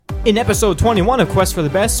In episode 21 of Quest for the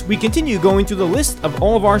Best, we continue going through the list of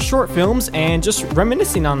all of our short films and just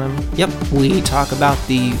reminiscing on them. Yep, we talk about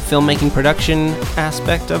the filmmaking production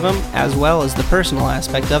aspect of them, as well as the personal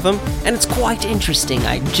aspect of them, and it's quite interesting.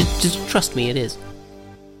 Just trust me, it is.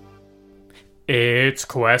 It's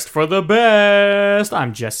Quest for the Best.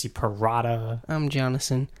 I'm Jesse Parada. I'm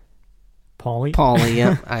Jonathan. Paulie,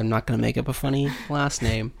 yeah. I'm not going to make up a funny last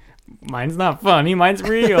name. Mine's not funny, mine's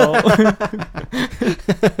real.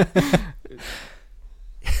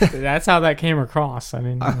 That's how that came across.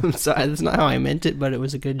 I'm sorry, that's not how I meant it, but it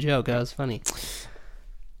was a good joke. That was funny.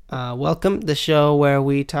 Welcome, the show where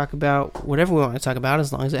we talk about whatever we want to talk about,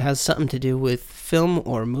 as long as it has something to do with film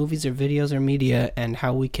or movies or videos or media, and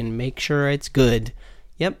how we can make sure it's good.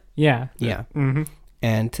 Yep. Yeah. Mm-hmm.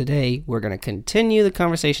 And today we're going to continue the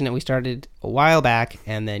conversation that we started a while back,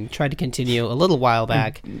 and then try to continue a little while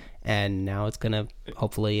back, and now it's going to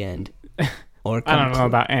hopefully end. Or I don't know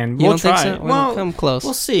about end. You We'll don't try. think so? Well, come close.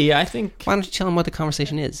 We'll see. I think. Why don't you tell them what the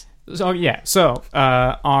conversation is? So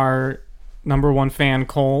our number one fan,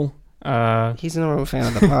 Cole. He's the number one fan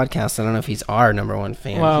of the podcast. I don't know if he's our number one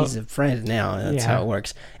fan. Well, he's a friend now. That's how it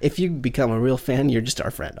works. If you become a real fan, you're just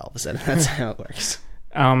our friend all of a sudden. That's how it works.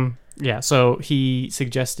 Yeah, so he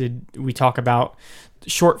suggested we talk about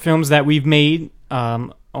short films that we've made,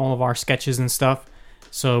 all of our sketches and stuff.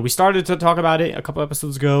 So we started to talk about it a couple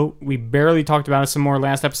episodes ago. We barely talked about it some more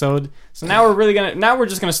last episode. So now we're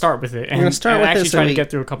just gonna start with it and actually try to get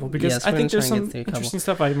through a couple, because I think there's some interesting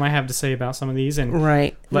stuff I might have to say about some of these, and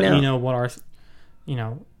let me know what our,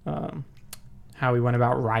 how we went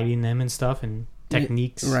about writing them and stuff, and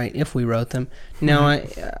techniques. Right, if we wrote them. Now,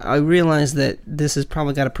 I realize that this has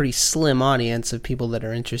probably got a pretty slim audience of people that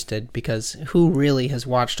are interested, because who really has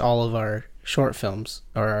watched all of our short films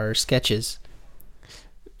or our sketches?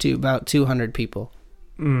 To about 200 people.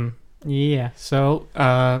 Yeah, so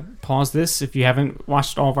pause this if you haven't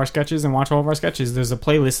watched all of our sketches, and watch all of our sketches. There's a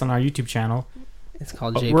playlist on our YouTube channel. It's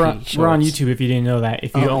called JP We're on YouTube if you didn't know that.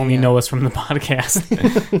 If you only know us from the podcast.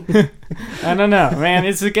 I don't know, man.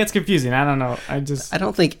 It gets confusing. I don't know. I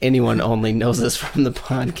don't think anyone only knows us from the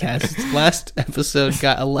podcast. Last episode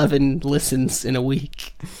got 11 listens in a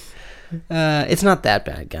week. It's not that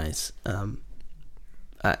bad, guys.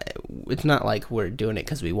 It's not like we're doing it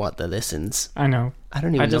because we want the listens. I know. I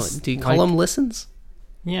don't even know. Do you call them listens?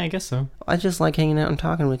 Yeah, I guess so. I just like hanging out and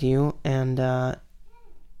talking with you, and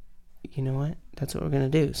you know what? That's what we're going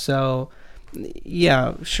to do. So,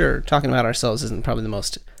 yeah, sure, talking about ourselves isn't probably the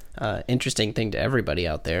most interesting thing to everybody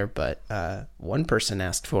out there, but one person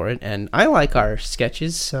asked for it, and I like our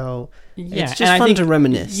sketches, so it's just fun to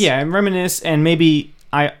reminisce. Yeah, and reminisce, and maybe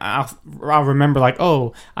I'll remember, like,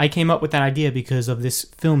 oh, I came up with that idea because of this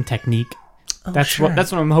film technique. That's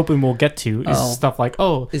what I'm hoping we'll get to, is stuff like,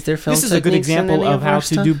 is there film this is a good example of how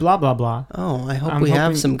to do blah, blah, blah. Oh, I hope we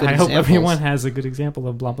have some good examples. I hope everyone has a good example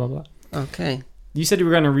of blah, blah, blah. Okay. You said you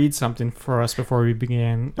were going to read something for us before we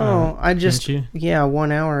began. I just... Yeah,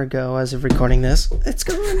 1 hour ago, as of recording this. It's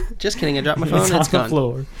gone. Just kidding. I dropped my phone. It's gone. On the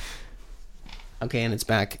floor. Okay, and it's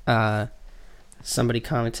back. Somebody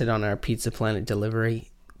commented on our Pizza Planet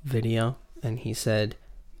delivery video, and he said...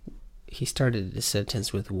 He started the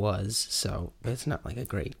sentence with was, so it's not like a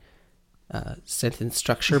great sentence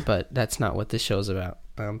structure, but that's not what this show's about.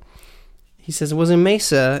 He says, was in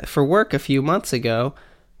Mesa for work a few months ago.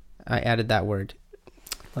 I added that word.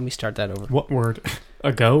 Let me start that over. What word?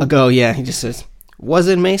 Ago? Ago, yeah. He just says, was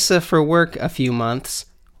in Mesa for work a few months,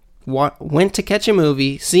 went to catch a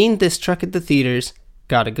movie, seen this truck at the theaters,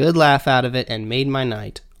 got a good laugh out of it, and made my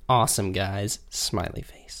night. Awesome, guys. Smiley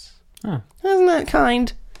face. Huh. Isn't that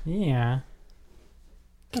kind? Yeah.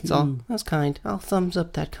 That's all. That's kind. I'll thumbs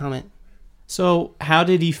up that comment. So, how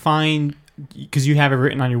did he find... Because you have it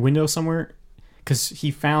written on your window somewhere? Because he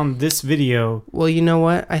found this video... Well, you know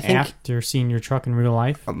what? I think... After seeing your truck in real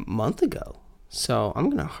life? A month ago. So, I'm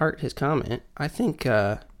going to heart his comment. I think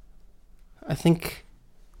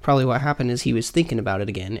probably what happened is he was thinking about it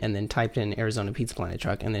again, and then typed in Arizona Pizza Planet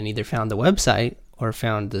truck, and then either found the website or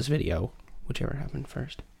found this video. Whichever happened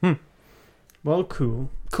first. Well,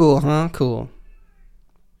 cool. Cool, huh? Cool.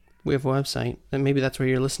 We have a website, and maybe that's where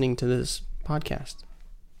you're listening to this podcast.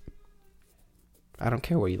 I don't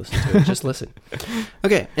care where you listen to it, just listen.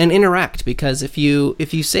 Okay, and interact, because if you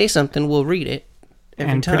say something, we'll read it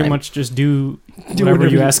every time. Pretty much just do whatever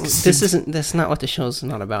you ask. That's not what the show's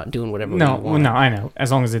not about, doing whatever we want. No, I know.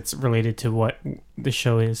 As long as it's related to what the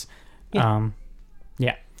show is. Yeah.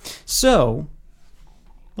 Yeah. So,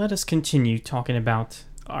 let us continue talking about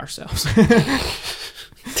ourselves.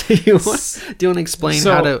 Do you want to explain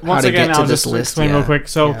how to get to this list? Explain real quick.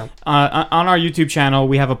 So, on our YouTube channel,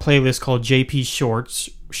 we have a playlist called JP Shorts,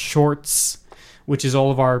 shorts, which is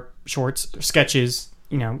all of our shorts, sketches,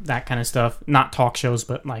 that kind of stuff. Not talk shows,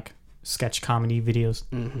 but like sketch comedy videos,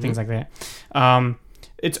 things like that.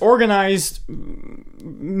 It's organized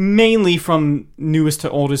mainly from newest to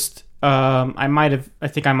oldest. I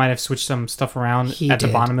think I might have switched some stuff around the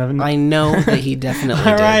bottom of it. I know that he definitely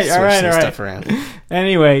did switch some stuff around.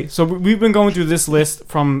 Anyway, so we've been going through this list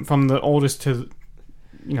from the oldest to,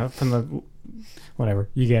 from the whatever,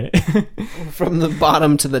 you get it. From the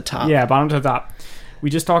bottom to the top. Yeah, bottom to the top. We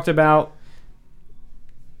just talked about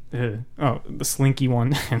the Slinky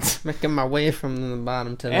one. Making my way from the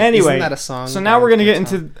bottom to the top. Anyway, isn't that a song? So now we're gonna get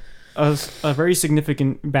into a very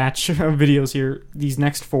significant batch of videos here. These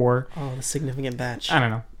next 4. Oh, the significant batch. I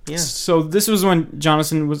don't know. Yeah. So this was when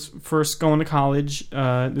Jonathan was first going to college.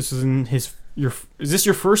 This was in is this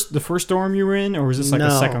the first dorm you were in, or was this like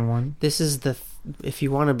the second one? This is if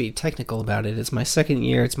you want to be technical about it, it's my second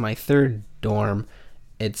year. It's my third dorm.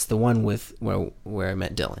 It's the one where I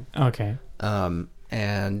met Dylan. Okay.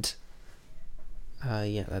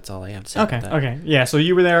 Yeah, that's all I have to say about that. Okay. Yeah, so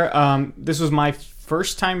you were there. This was my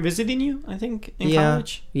first time visiting you, I think, in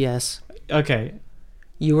college? Yes. Okay.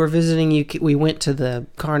 You were visiting. We went to the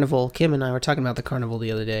carnival. Kim and I were talking about the carnival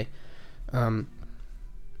the other day.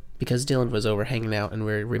 Because Dylan was over hanging out and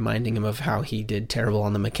we were reminding him of how he did terrible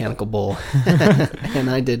on the mechanical bull. And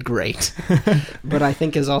I did great. But I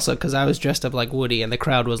think is also because I was dressed up like Woody and the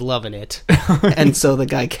crowd was loving it. And so the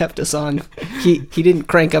guy kept us on. He didn't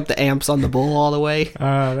crank up the amps on the bull all the way.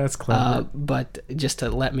 That's clever. But just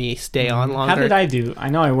to let me stay on longer. How did I do? I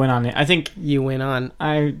know I went on it. I think you went on.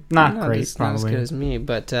 Not great, probably. Not as good as me,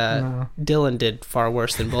 but Dylan did far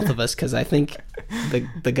worse than both of us because I think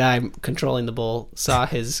the guy controlling the bull saw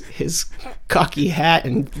his cocky hat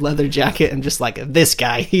and leather jacket and just like, this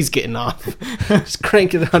guy, he's getting off. Just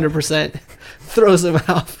crank it 100%, throws him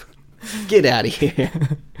off. Get out of here.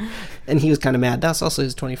 And he was kind of mad. That's also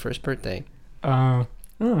his 21st birthday.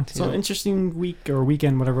 So interesting week or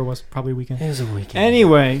weekend, whatever it was. Probably weekend. It was a weekend.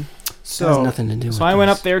 Anyway, so has nothing to do with I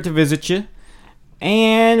went up there to visit you.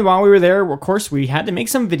 And while we were there, of course, we had to make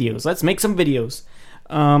some videos. Let's make some videos.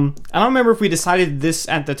 I don't remember if we decided this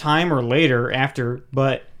at the time or later after,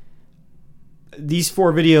 but these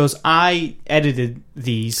 4 videos, I edited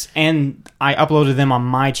these and I uploaded them on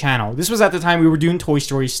my channel. This was at the time we were doing Toy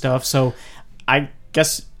Story stuff, so I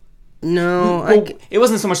guess... it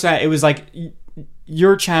wasn't so much that. It was like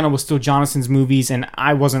your channel was still Jonathan's Movies and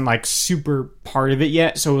I wasn't like super part of it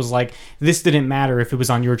yet, so it was like this didn't matter if it was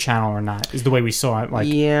on your channel or not, is the way we saw it. Like,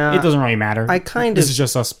 yeah, it doesn't really matter. This is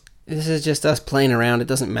just us. This is just us playing around. It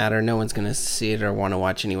doesn't matter. No one's going to see it or want to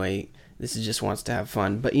watch anyway. This is just wants to have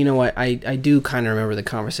fun. But you know what? I do kind of remember the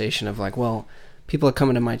conversation of like, well, people are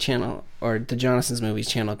coming to my channel or the Jonathan's Movies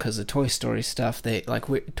channel because of Toy Story stuff.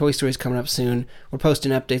 Toy Story's coming up soon. We're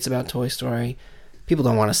posting updates about Toy Story. People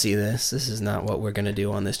don't want to see this. This is not what we're going to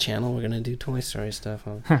do on this channel. We're going to do Toy Story stuff.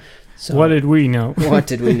 So, what did we know? What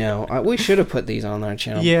did we know? We should have put these on our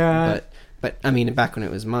channel. Yeah. But I mean, back when it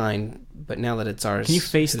was mine, but now that it's ours... Can you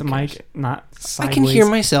face the mic, not sideways? I can hear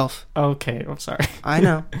myself. Okay, I'm sorry. I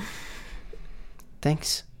know.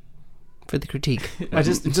 Thanks for the critique. It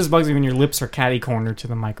just bugs me when your lips are catty-cornered to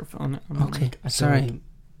the microphone. Okay, sorry.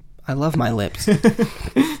 I love my lips.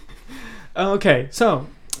 Okay, so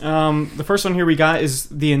the first one here we got is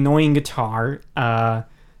the annoying guitar.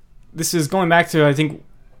 This is going back to, I think,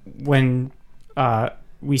 when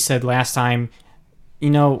we said last time,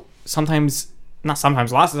 lots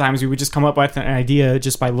of times we would just come up with an idea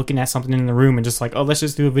just by looking at something in the room and just like, oh, let's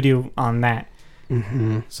just do a video on that.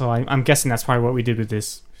 Mm-hmm. So I'm guessing that's probably what we did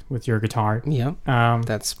with your guitar. Yeah.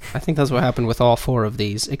 I think that's what happened with all 4 of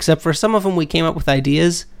these, except for some of them we came up with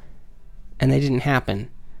ideas and they didn't happen.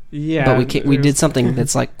 Yeah. But we did something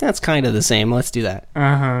that's like, that's kind of the same. Let's do that.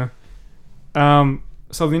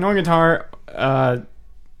 So the annoying guitar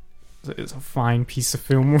is a fine piece of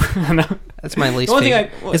film. That's my least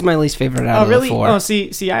favorite. It's my least favorite out of the 4. Oh,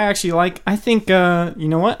 see, I actually I think, you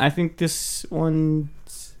know what? I think this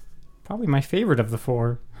one's probably my favorite of the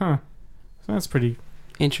 4. Huh. So that's pretty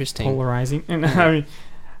interesting. Polarizing. And I mean,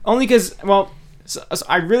 only because, so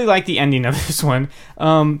I really like the ending of this one.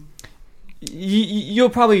 You'll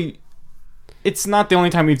probably... It's not the only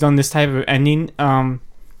time we've done this type of ending.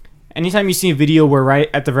 Anytime you see a video where right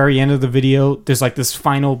at the very end of the video, there's like this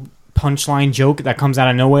final punchline joke that comes out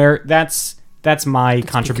of nowhere, that's my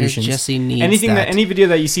contribution. Jesse needs any video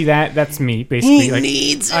that you see that's me basically. He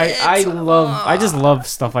needs it. I just love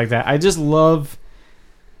stuff like that. I just love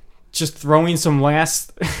just throwing some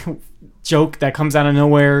last joke that comes out of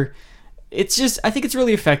nowhere. It's just, I think it's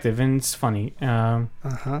really effective and it's funny.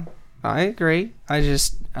 I agree. I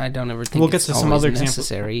don't ever think We'll get it's to some always other examples.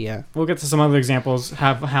 necessary. Yeah. We'll get to some other examples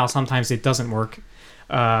how sometimes it doesn't work.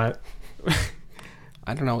 I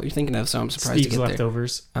don't know what you're thinking of, so I'm surprised Steve's to get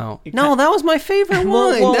leftovers. there. Oh It no, that was my favorite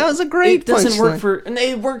one. Well, that was a great. It doesn't work punchline. for. And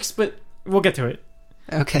it works, but we'll get to it.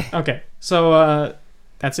 Okay. Okay, so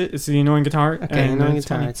that's it. It's the annoying guitar. Okay. and Annoying it's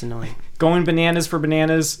guitar. funny. It's annoying. Going bananas for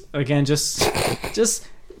bananas again.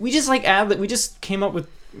 We just came up with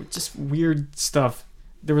just weird stuff.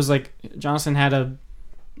 There was like Jonathan had a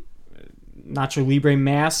Nacho Libre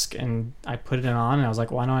mask, and I put it on, and I was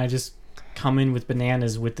like, why don't I just come in with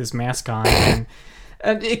bananas with this mask on?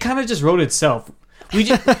 And it kind of just wrote itself. We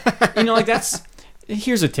just, like that's.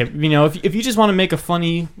 Here's a tip. If you just want to make a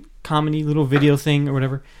funny comedy little video thing or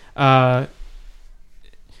whatever,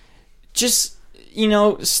 just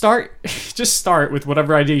start with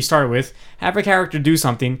whatever idea you started with. Have a character do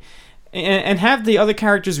something, and have the other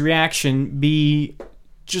character's reaction be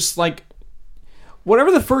just like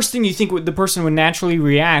whatever the first thing you think the person would naturally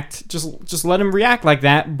react. Just let them react like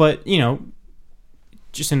that, but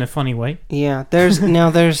just in a funny way. Yeah, there's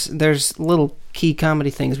little key comedy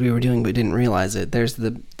things we were doing but didn't realize it. There's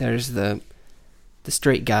the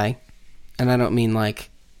straight guy, and I don't mean like.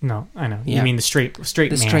 No, I know. Yeah. You mean the straight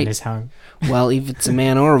man is how. Well, if it's a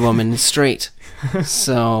man or a woman, it's straight.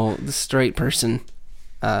 So the straight person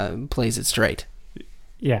plays it straight.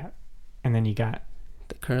 Yeah, and then you got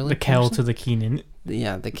The curly the Kel person? to the Keenan.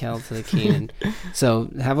 Yeah, the Kel to the Keenan. So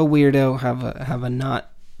have a weirdo, have a not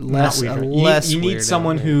less Not a weirdo. less. You need weirdo,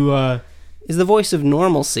 someone yeah. who is the voice of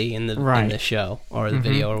normalcy in the Right. in the show or the Mhm.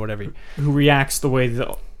 video or whatever. who reacts the way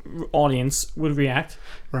the audience would react.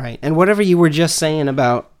 Right. And whatever you were just saying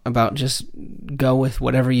about just go with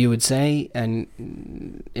whatever you would say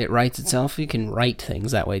and it writes itself. You can write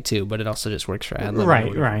things that way too, but it also just works for ad-lib.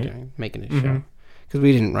 Right. Making a Mhm. show. Because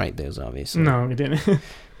we didn't write those, obviously. No, it didn't.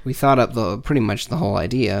 We thought up pretty much the whole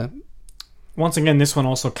idea. Once again, this one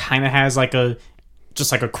also kind of has like a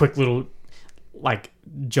quick little like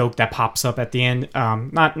joke that pops up at the end.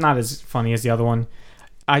 Not as funny as the other one.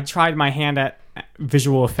 I tried my hand at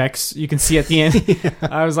visual effects. You can see at the end. Yeah.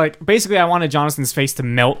 I was like, basically, I wanted Jonathan's face to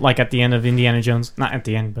melt like at the end of Indiana Jones. Not at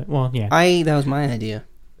the end, but well, yeah. That was my idea.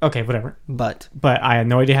 Okay, whatever. But I had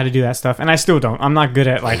no idea how to do that stuff, and I still don't. I'm not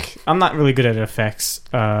not really good at effects.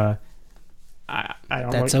 I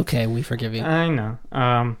don't. that's okay. We forgive you. I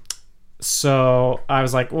know. So I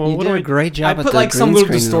was like, well, You what did do a I great job I at put the like some green little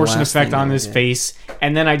screen in the distortion last effect thing on we his did. face,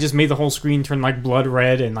 and then I just made the whole screen turn like blood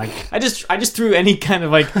red, and like I just threw any kind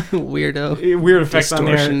of like Weirdo. weird effects on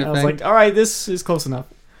there. Distortion I was effect. like, all right, this is close enough.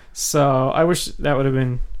 So I wish that would have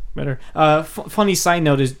been better. Funny side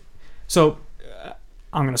note is, so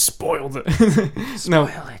I'm gonna spoil the Spoil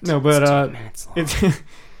it. no, but It's 2 minutes long. it's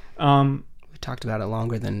We talked about it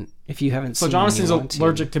longer than if you haven't so seen. Jonathan's you want to.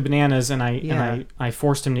 allergic to bananas, and Yeah. I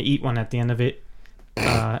forced him to eat one at the end of it.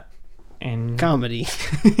 And Comedy.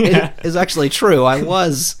 yeah. It is actually true. I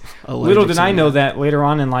was allergic Little did to I know it. that later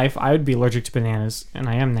on in life I would be allergic to bananas, and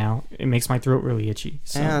I am now. It makes my throat really itchy.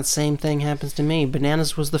 So Yeah, the same thing happens to me.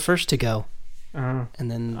 Bananas was the first to go, uh,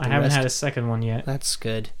 and then I the haven't rest- had a second one yet. That's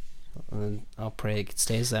good. I'll pray it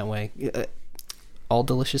stays that way. All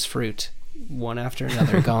delicious fruit, one after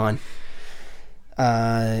another, gone.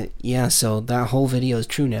 Yeah. So that whole video is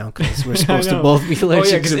true now because we're supposed I to know. both be Oh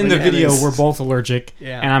allergic. yeah, because to in the video bananas. we're both allergic,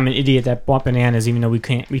 Yeah. and I'm an idiot that bought bananas even though we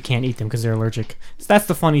can't eat them because they're allergic. So that's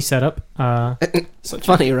the funny setup.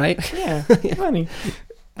 funny, right? Yeah, funny.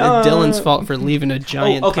 Dylan's fault for leaving a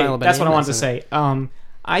giant okay, pile of that's what I wanted to bananas say.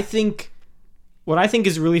 I think what I think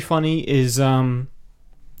is really funny is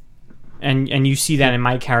and you see that in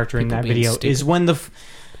my character in People that being video stupid. is when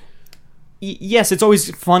yes, it's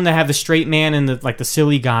always fun to have the straight man and the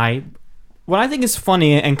silly guy. What I think is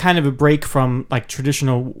funny and kind of a break from like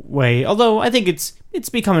traditional way, although I think it's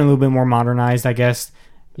becoming a little bit more modernized, I guess.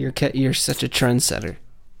 You're such a trendsetter.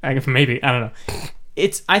 Maybe I don't know.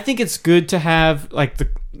 I think it's good to have like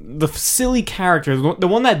the silly character, the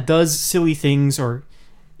one that does silly things, or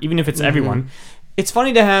even if it's everyone. It's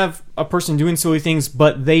funny to have a person doing silly things,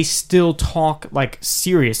 but they still talk like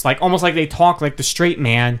serious, like almost like they talk like the straight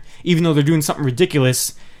man, even though they're doing something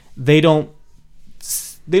ridiculous. They don't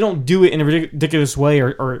do it in a ridiculous way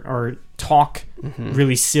or talk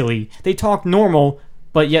really silly. They talk normal,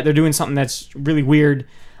 but yet they're doing something that's really weird.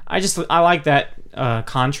 I like that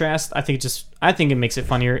contrast. I think it makes it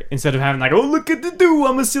funnier instead of having like, oh, look at the dude,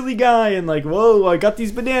 I'm a silly guy, and like, whoa, I got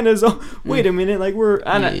these bananas. Oh, wait a minute, like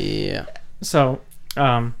Yeah. So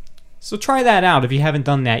try that out if you haven't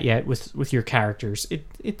done that yet with your characters.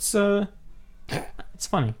 It's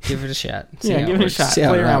funny. Give it a shot. Yeah, give it a shot. See how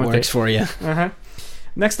Play that around with works it. for you. Uh-huh.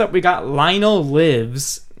 Next up, we got Lionel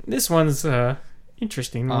Lives. this one's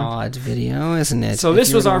interesting one. Odd video, isn't it? So If this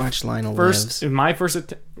you was were to our watch Lionel first, Lives. my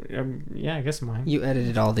first. Yeah, I guess mine. You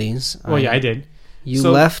edited all these. Well, yeah, I did. You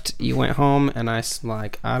So- left. You went home, and I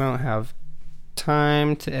I don't have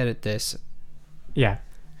time to edit this. Yeah.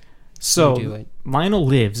 So You do it. Lionel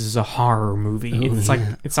Lives is a horror movie. Oh, It's yeah.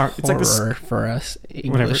 like it's like this. Horror for us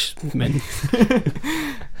Whatever. Englishmen.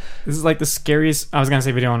 This is like the scariest. I was gonna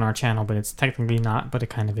say video on our channel, but it's technically not. But it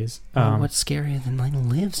kind of is. What's scarier than Lionel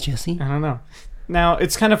Lives, Jesse? I don't know. Now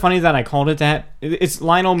it's kind of funny that I called it that. It's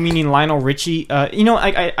Lionel meaning Lionel Richie. You know,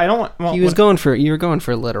 I don't. Well, You were going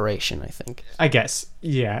for alliteration, I think. I guess.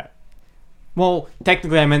 Yeah. Well,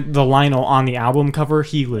 technically, I meant the Lionel on the album cover.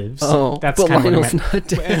 He lives. Oh, That's but kind of Lionel's what I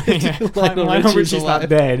meant. not dead. Yeah, Lionel Lionel Richie's Richie's not alive.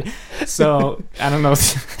 dead. So I don't know.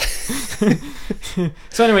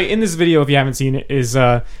 So anyway, in this video, if you haven't seen it, is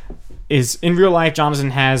in real life,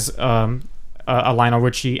 Jonathan has a Lionel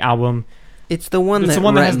Richie album. It's the one It's that the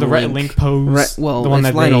one that has Rhett the and Rhett and Link pose. Well, the one it's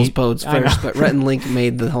that Lionel's they- pose I know. first, but Rhett and Link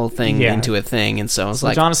made the whole thing Yeah. into a thing, and so I was So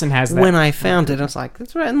like, Jonathan has that. when I found it, I was like,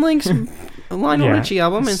 that's Rhett and Link's Lionel Yeah. Richie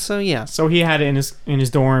album, and so yeah. So he had it in his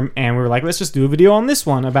dorm, and we were like, let's just do a video on this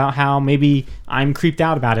one about how maybe I'm creeped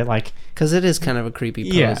out about it, like. Because it is kind of a creepy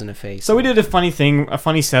pose Yeah. and a face. So we did a funny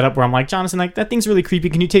setup where I'm like, Jonathan, like that thing's really creepy.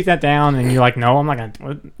 Can you take that down? And you're like, no, I'm not gonna.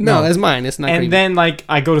 What? No, that's mine. It's not And creepy. then like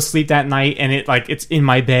I go to sleep that night, and it's in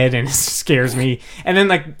my bed, and it scares me. And then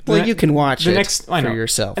like well, you can watch the it next- I for know.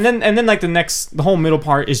 yourself. And then like the whole middle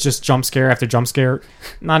part is just jump scare after jump scare,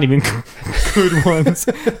 not even good ones.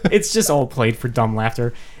 It's just all played for dumb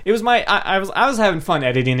laughter. It was I was having fun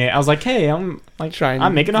editing it. I was like, hey, I'm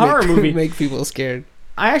making a horror movie. Make people scared.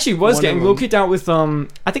 I actually was One getting of a little them. kicked out with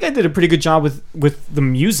I think I did a pretty good job with the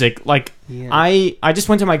music. Like Yeah. I just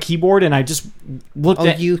went to my keyboard and I just looked Oh,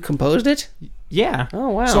 at you composed it? yeah. Oh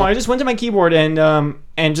wow. So I just went to my keyboard and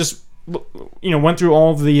just went through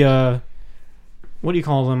all of the what do you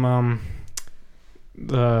call them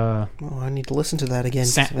the Oh, I need to listen to that again.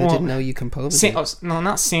 Sa- 'cause I well, didn't know you composed it. no,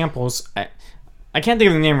 not samples. I can't think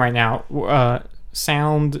of the name right now.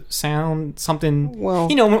 Sound something. Well,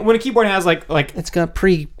 When a keyboard has like it's got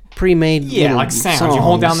pre-made yeah, little like sounds. songs. You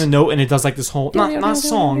hold down the note and it does like this whole not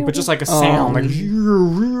song, but just like a sound, like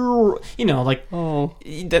Oh,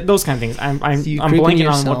 those kind of things. I'm So you I'm creeping blanking on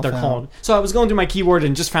what yourself they're out. called. So I was going through my keyboard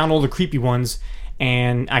and just found all the creepy ones,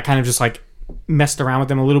 and I kind of just like messed around with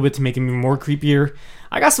them a little bit to make them even more creepier.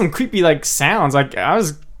 I got some creepy like sounds. Like I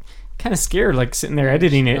was kind of scared, like sitting there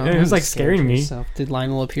editing it. Oh, It was like you scared scaring me. yourself. Did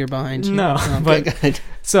Lionel appear behind you? No, Okay, but- good.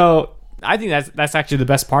 So I think that's actually the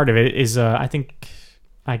best part of it. Is I think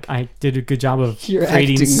I did a good job of Your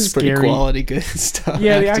creating acting's pretty scary. quality good stuff.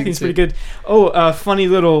 Yeah, the acting's pretty good. Oh, funny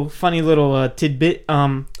little tidbit. Oh, I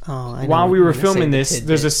know While what we you're were gonna say, filming the this,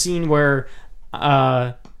 there's a tidbit. scene where,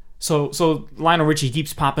 so Lionel Richie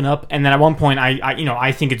keeps popping up, and then at one point,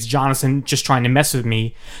 I think it's Jonathan just trying to mess with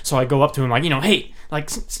me. So I go up to him like, hey, like,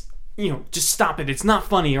 just stop it. It's not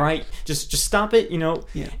funny, all right? Just stop it,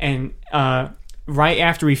 Yeah. And right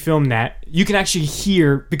after we filmed that, you can actually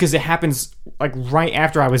hear, because it happens like right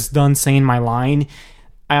after I was done saying my line,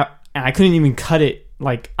 and I couldn't even cut it.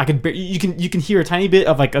 Like you can hear a tiny bit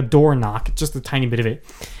of like a door knock, just a tiny bit of it,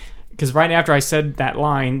 because right after I said that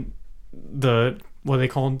line, what are they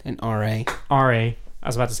called? An RA. RA. I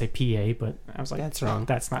was about to say PA, but I was like, That's wrong.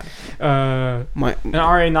 That's not. My, An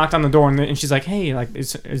RA knocked on the door and she's like, "Hey, like,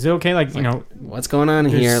 is it okay? Like, what's going on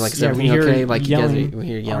in here? There's- Like, is yeah, we everything hear okay? Like, you yelling. guys, we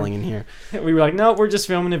hear yelling in here. we were like, no, we're just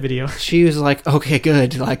filming a video." She was like, okay,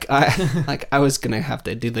 good. Like, I was gonna have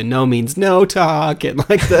to do the no means no talk and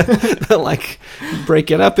like the like break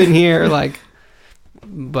it up in here, like.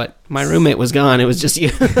 But my roommate was gone. It was just you.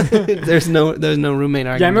 There's no roommate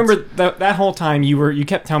argument. Yeah, I remember that whole time you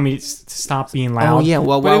kept telling me to stop being loud. Oh yeah,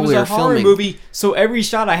 well but while it was we were a horror filming, movie, so every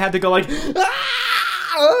shot I had to go like,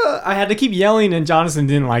 "Ah!" I had to keep yelling, and Jonathan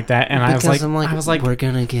didn't like that, and I was like, we're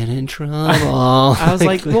gonna get in trouble. I was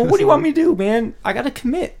like, well, what do you want me to do, man? I gotta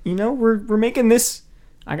commit. We're making this.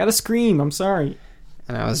 I gotta scream. I'm sorry.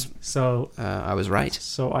 And I was right.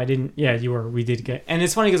 So I didn't. Yeah, you were. We did get. And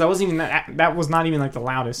it's funny because I wasn't even that was not even like the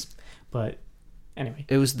loudest. But anyway,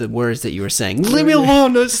 It was the words that you were saying. Leave me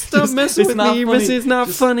alone. Stop messing It's with not me. funny. It's not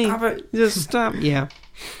Just funny. stop it. Just stop. Yeah.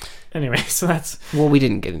 Anyway, so that's. Well, we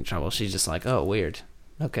didn't get in trouble. She's just like, oh, weird.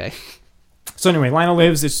 Okay. So anyway, Lionel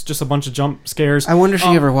Lives. It's just a bunch of jump scares. I wonder if she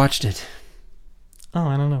ever watched it. Oh,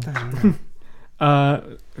 I don't know. I don't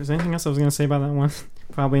know. Is there anything else I was gonna say about that one?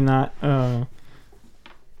 Probably not.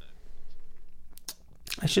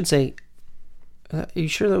 I should say, are you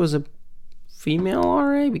sure that was a female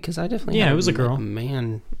RA? Because I definitely Yeah, had it was a girl. A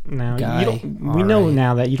man. Now Guy, you don't. We know RA.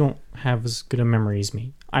 now that you don't have as good a memory as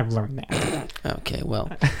me. I've learned that. Okay, well,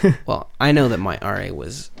 I know that my RA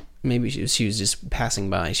was maybe she was just passing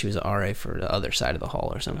by. She was a RA for the other side of the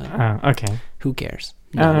hall or something. Okay. Who cares?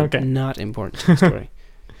 Okay. Not important to the story.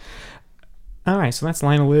 All right, so that's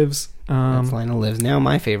Lionel Lives. That's Lionel Lives. Now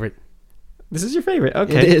my favorite. This is your favorite.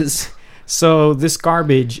 Okay. It is. So this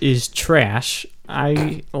garbage is trash.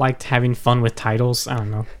 I liked having fun with titles. I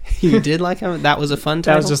don't know. You did like how that was a fun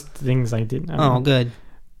title? That was just things I did. I don't Oh, know. good.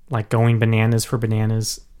 Like going bananas for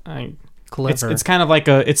bananas. Clever. It's kind of like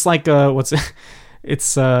what's it?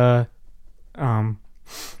 It's Mr.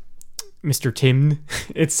 Tim.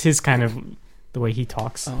 It's his kind of the way he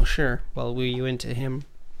talks. Oh, sure. Well, were you into him,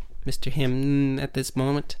 Mr. Him, at this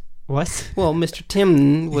moment? What? Well, Mr.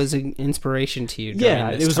 Tim was an inspiration to you.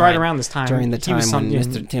 Yeah, it was right around this time. During the He was time when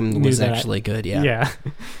something- Mr. Tim knew was that. actually good, yeah. Yeah.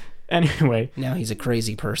 Anyway, Now he's a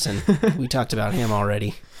crazy person. We talked about him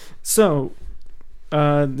already. so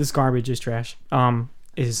this garbage is trash.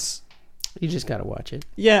 Is You just gotta watch it.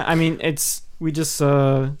 yeah. I mean, we just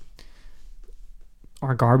our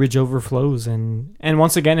garbage overflows, and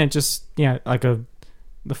once again, it just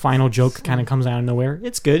the final joke kind of comes out of nowhere.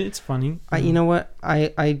 It's good. It's funny. You know what?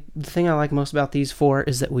 The thing I like most about these 4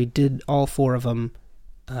 is that we did all 4 of them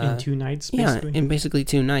in 2 nights, yeah, basically. in basically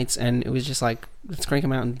 2 nights, and it was just like, let's crank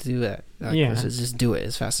them out and do that. Like, Yeah. let's just do it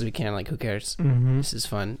as fast as we can. Like, who cares? Mm-hmm. This is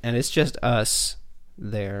fun, and it's just us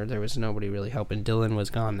there. There was nobody really helping. Dylan was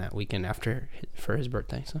gone that weekend for his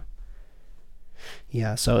birthday, so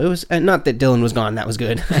yeah. So it was not that Dylan was gone. That was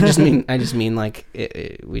good. I just mean like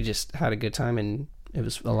we just had a good time, and it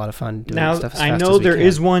was a lot of fun doing Now, stuff as I fast know as we there can.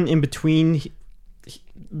 is one in between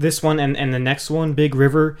this one and the next one, Big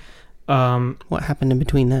River. What happened in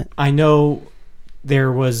between that? I know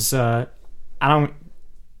there was.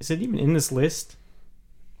 Is it even in this list?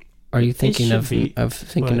 Are you thinking should of be,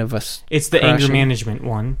 of us? It's the anger crashing? management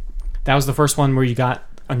one. That was the first one where you got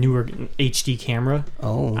a newer HD camera.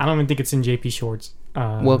 Oh, I don't even think it's in JP Shorts.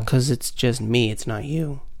 well, because it's just me. It's not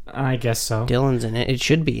you. I guess so. Dylan's in it. It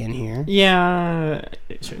should be in here. Yeah,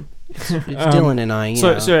 it should. It's Dylan and I. You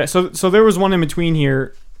know. So there was one in between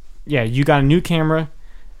here. Yeah, you got a new camera.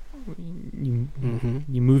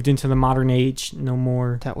 You moved into the modern age. No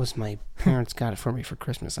more. That was my parents got it for me for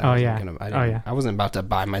Christmas. Oh, yeah. I wasn't about to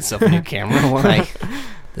buy myself a new camera. Why?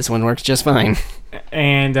 This one works just fine.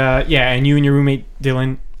 And and you and your roommate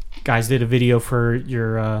Dylan, guys, did a video for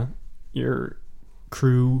your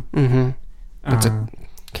crew. Mm-hmm. It's a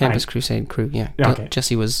Campus I- Crusade crew. Yeah. Okay.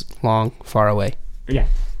 Jesse was long, far away. Yeah.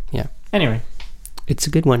 Yeah. Anyway, It's a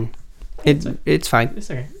good one. It's fine. it's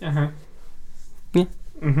okay. Yeah.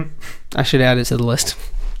 Mm-hmm. I should add it to the list.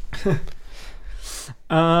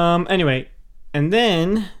 Anyway, and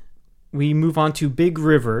then we move on to Big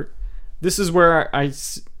River. This is where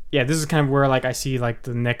this is kind of where like I see like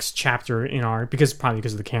the next chapter in our because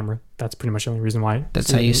of the camera. That's pretty much the only reason why.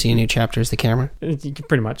 That's how you see a new chapter is the camera.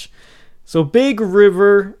 Pretty much. So Big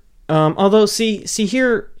River. Although see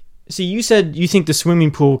here. See, you said you think the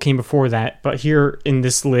swimming pool came before that, but here in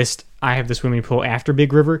this list, I have the swimming pool after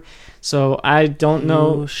Big River. So I don't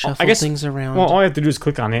know. Shuffle I guess things around. Well, all I have to do is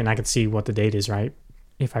click on it, and I can see what the date is, right?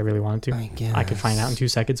 If I really wanted to, I guess. I could find out in 2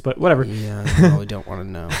 seconds. But whatever. Yeah, I probably don't want to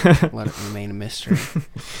know. Let it remain a mystery.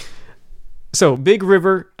 So Big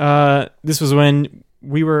River. This was when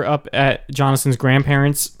we were up at Jonathan's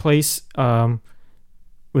grandparents' place,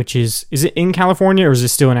 which is it in California or is it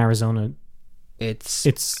still in Arizona?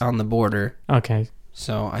 It's on the border. Okay.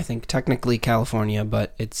 So I think technically California,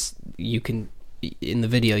 but you can in the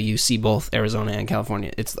video you see both Arizona and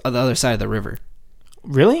California. It's the other side of the river.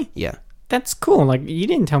 Really? Yeah. That's cool. Like you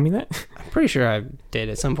didn't tell me that. I'm pretty sure I did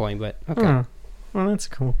at some point, but okay. Oh, well, that's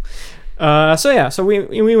cool. So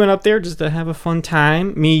we went up there just to have a fun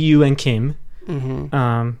time. Me, you, and Kim.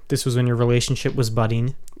 Mm-hmm. This was when your relationship was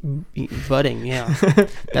budding, Budding, yeah.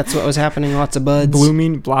 That's what was happening. Lots of buds.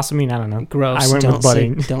 blooming, blooming. I don't know. Gross. I went with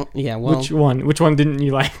budding. Yeah, well. Which one? Which one didn't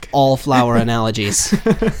you like? All flower analogies.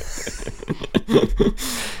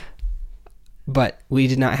 But we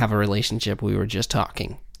did not have a relationship. We were just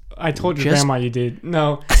talking. I told your Just- grandma you did.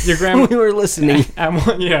 No, your grandma. We were listening.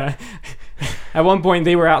 At one point,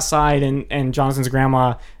 they were outside, and Jonathan's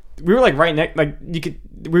grandma. We were like right next. Like you could.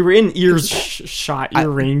 We were in ear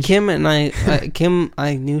range. Kim and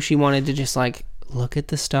I knew she wanted to just like look at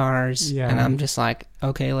the stars. Yeah. And I'm just like,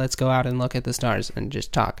 okay, let's go out and look at the stars and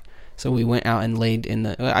just talk. So we went out and laid in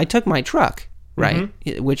I took my truck, right?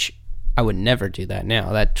 Which I would never do that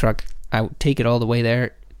now. That truck, I would take it all the way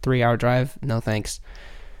there, 3-hour drive. No thanks.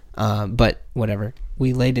 But whatever.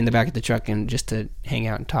 we laid in the back of the truck and just to hang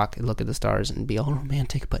out and talk and look at the stars and be all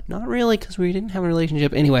romantic, but not really because we didn't have a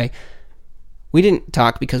relationship. Anyway, we didn't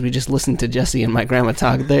talk because we just listened to Jesse and my grandma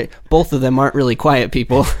talk. Both of them aren't really quiet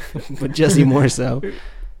people, but Jesse more so.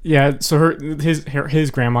 Yeah, so his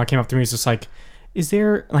grandma came up to me and was just like, is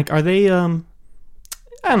there, like, are they, I don't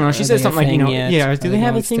know, she said something like, do they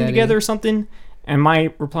have a thing together or something? And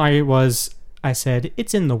my reply was, I said,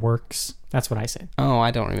 it's in the works. That's what I said. Oh, I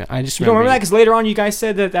don't remember. I just You don't remember that? Because later on you guys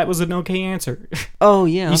said that was an okay answer. Oh,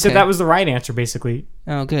 yeah. You said that was the right answer, basically.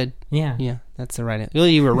 Oh, good. Yeah. Yeah, that's the right answer. Well,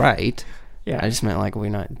 you were right. Yeah. I just meant like we're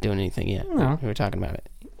not doing anything yet. No. We were talking about it.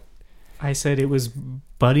 I said it was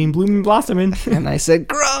budding, blooming, blossoming. And I said,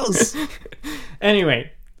 gross!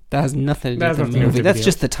 Anyway. That has nothing to do with the movie. That's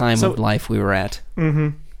just the time of life we were at.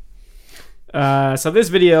 Mm-hmm. So this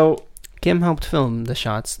video... Kim helped film the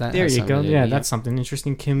shots. That there you go. Yeah, that's something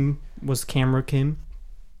interesting. Kim was cameraman.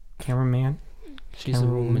 She's a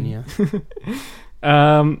woman, yeah.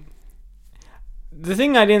 The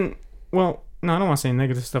thing I didn't... Well, no, I don't want to say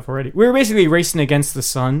negative stuff already. We were basically racing against the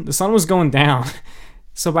sun. The sun was going down.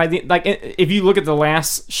 So by the... Like, if you look at the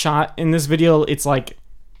last shot in this video, it's like,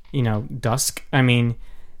 dusk. I mean...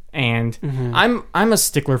 And I'm a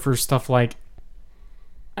stickler for stuff like...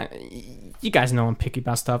 You guys know I'm picky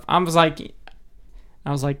about stuff. I was like,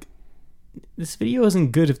 this video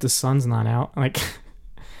isn't good if the sun's not out. Like,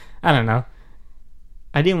 I don't know.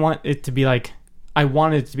 I didn't want it to be like, I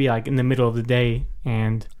wanted it to be like in the middle of the day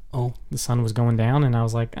and the sun was going down, and I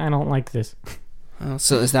was like, I don't like this.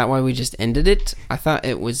 So is that why we just ended it? I thought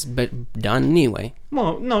it was done anyway.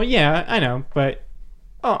 Well, no, yeah, I know, but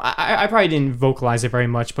I probably didn't vocalize it very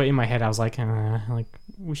much, but in my head I was like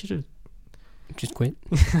we should have just quit.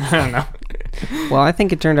 I don't know. Well, I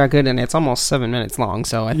think it turned out good, and it's almost 7 minutes long,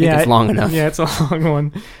 so I think it's long enough. Yeah, it's a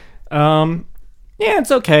long one. Yeah,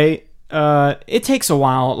 it's okay. It takes a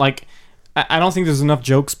while. Like, I don't think there's enough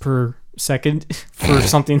jokes per second for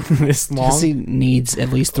something this long. Jesse needs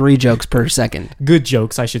at least 3 jokes per second. Good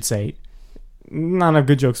jokes, I should say. Not enough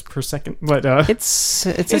good jokes per second, but it's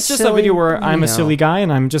just silly, a video where I'm a silly guy and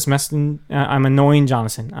I'm just messing. I'm annoying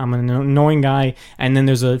Jonathan. I'm an annoying guy, and then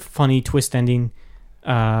there's a funny twist ending.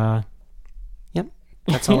 Yep,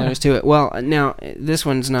 that's all there is to it. Well, now this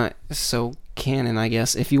one's not so canon, I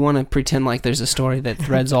guess. If you want to pretend like there's a story that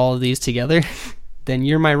threads all of these together, then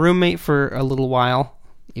you're my roommate for a little while.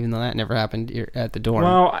 Even though that never happened, you're at the dorm.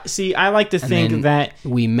 Well, see, I like to think that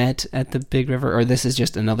we met at the Big River, or this is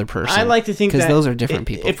just another person. I like to think that because those are different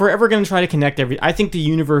people. If we're ever going to try to connect I think the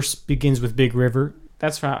universe begins with Big River.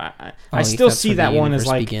 That's how I still see that one as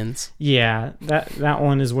like begins. Yeah, that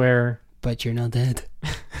one is where. But you're not dead.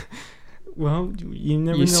 Well, you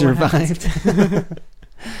never know. You survived.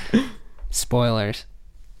 Spoilers.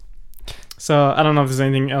 So I don't know if there's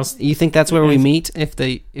anything else. You think that's where we meet if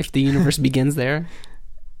the universe begins there?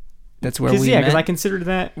 That's where we met? Yeah, because I consider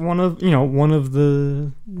that one of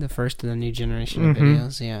the first of the new generation of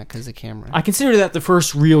videos. Yeah, because the camera. I consider that the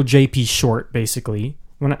first real JP short, basically.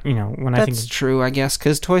 When I think that's true, I guess,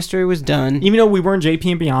 because Toy Story was done. Even though we weren't JP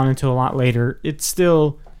and Beyond until a lot later, it's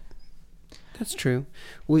still. That's true.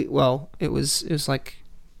 It was like,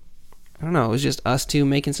 I don't know. It was just us two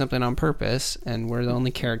making something on purpose, and we're the only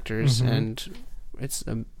characters, and it's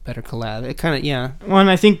a better collab. It kind of, yeah. Well, and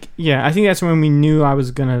I think that's when we knew I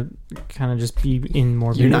was gonna kind of just be in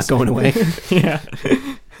more. You're not going away. Yeah.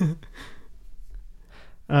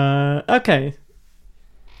 Okay.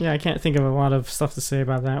 Yeah, I can't think of a lot of stuff to say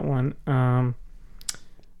about that one.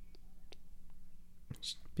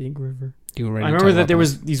 Big River. I remember that there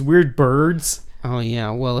was these weird birds. Oh yeah,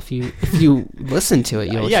 well if you listen to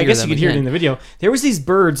it, you'll hear I guess you could hear it again. in the video. There was these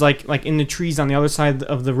birds like in the trees on the other side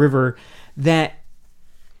of the river that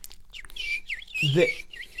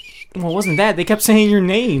well, wasn't that they kept saying your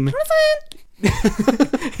name.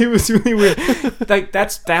 It was really weird. Like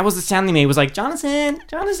that was the sound they made. It was like Jonathan.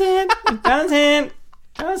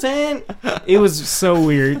 It was so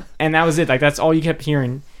weird, and that was it. Like that's all you kept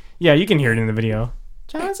hearing. Yeah, you can hear it in the video.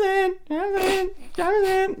 Jonathan.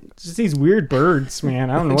 Just these weird birds, man.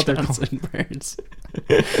 I don't know what they're called. Birds.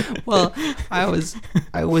 Well, I was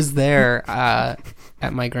there at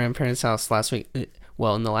my grandparents' house last week.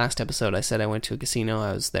 Well, in the last episode, I said I went to a casino.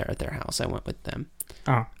 I was there at their house. I went with them.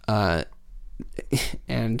 Oh.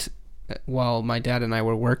 And while my dad and I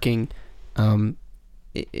were working, I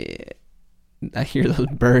hear those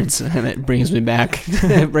birds, and it brings me back.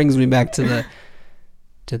 It brings me back to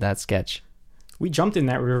that sketch. We jumped in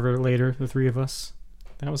that river later, the three of us.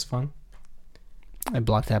 That was fun. I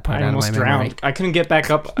blocked that part out of my memory. I almost drowned. I couldn't get back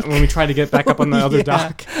up when we tried to get back up on the other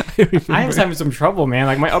dock. I was having some trouble, man.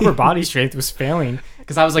 Like my upper body strength was failing.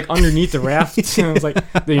 because I was like underneath the raft. And I was like,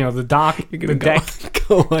 the dock, the deck.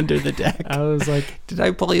 Go under the deck. I was like, did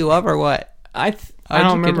I pull you up or what? I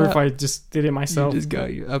don't remember if I just did it myself. You just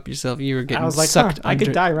got you up yourself. You were getting I was like, sucked. I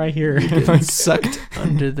could die right here. Getting sucked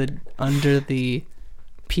under the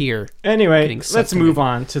pier. Anyway, let's move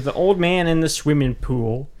on to The Old Man in the Swimming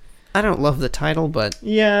Pool. I don't love the title, but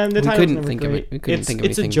yeah, the title couldn't think of it. We couldn't think of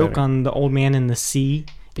anything It's a joke better. on the old man in the sea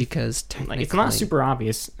because technically, it's not super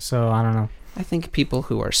obvious. So I don't know. I think people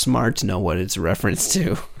who are smart know what it's a reference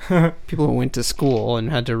to. People who went to school and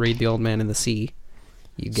had to read The Old Man in the Sea.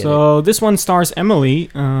 You get it. So this one stars Emily,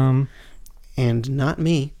 and not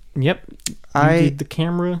me. Yep, I did the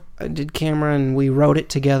camera. I did camera, and we wrote it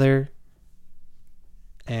together.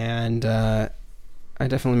 And I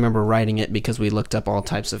definitely remember writing it because we looked up all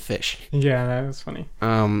types of fish. Yeah, that was funny.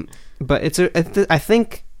 But I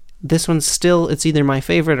think this one's still, it's either my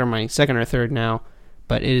favorite or my second or third now,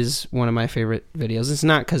 but it is one of my favorite videos. It's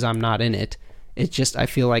not because I'm not in it. It's just I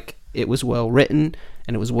feel like it was well written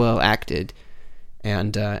and it was well acted,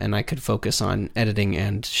 and I could focus on editing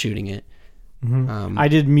and shooting it. Mm-hmm. I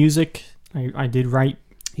did music. I did write.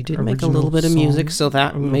 You did make a little bit of music, so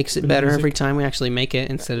that makes it better every time we actually make it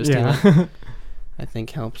instead of stealing. I think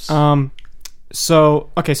helps. So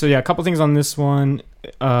yeah, a couple things on this one.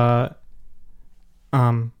 I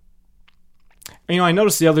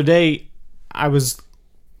noticed the other day I was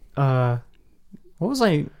what was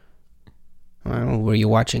I? Well, were you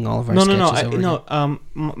watching all of our sketches? No.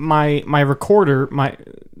 My recorder, one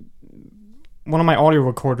of my audio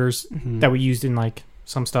recorders that we used in like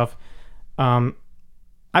some stuff.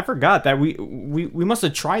 I forgot that we must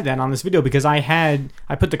have tried that on this video because I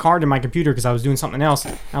put the card in my computer because I was doing something else.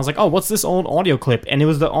 And I was like, oh, what's this old audio clip? And it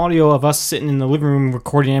was the audio of us sitting in the living room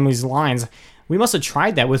recording Emily's lines. We must have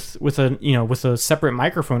tried that with a separate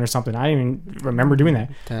microphone or something. I didn't even remember doing that.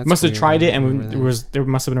 We must have tried it, and there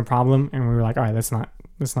must have been a problem, and we were like, all right, let's not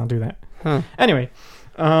do that. Huh. Anyway,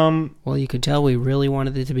 well, you could tell we really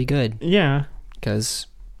wanted it to be good. Yeah, because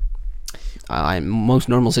in most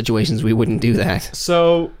normal situations we wouldn't do that.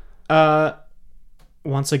 So,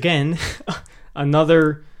 once again,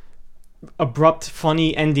 another abrupt,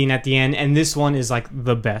 funny ending at the end, and this one is like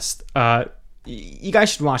the best. You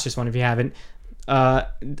guys should watch this one if you haven't.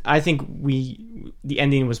 I think the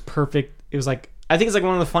ending was perfect. It was like, I think it's like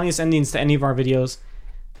one of the funniest endings to any of our videos.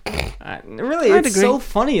 Really, it's so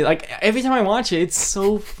funny. Like every time I watch it, it's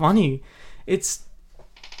so funny. It's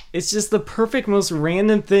just the perfect, most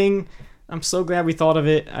random thing. I'm so glad we thought of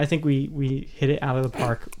it. I think we hit it out of the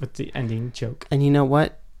park with the ending joke. And you know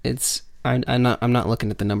what? I'm not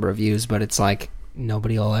looking at the number of views, but it's like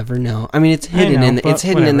nobody will ever know. I mean, it's hidden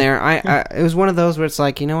in there. It was one of those where it's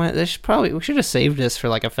like, you know what? We should have saved this for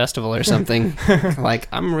like a festival or something. Like,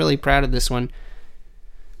 I'm really proud of this one.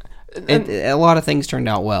 A lot of things turned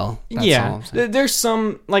out well. That's all. There's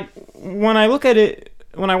some, like, when I look at it,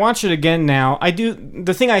 when I watch it again now,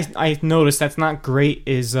 the thing I noticed that's not great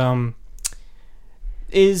is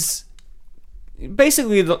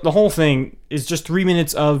basically the whole thing is just 3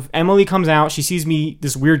 minutes of Emily comes out, she sees me,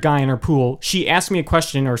 this weird guy in her pool, she asks me a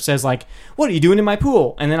question or says like, what are you doing in my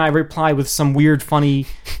pool? And then I reply with some weird funny,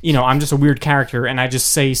 I'm just a weird character, and I just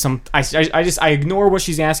say I ignore what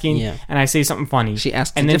she's asking, and I say something funny. She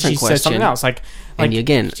asks and a then different she question, says something else like and you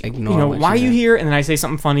again ignore why are you here? And then I say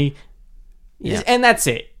something funny, and that's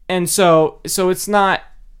it. And so it's not.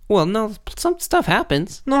 Well, no, some stuff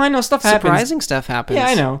happens. No, I know stuff happens. Surprising stuff happens. Yeah,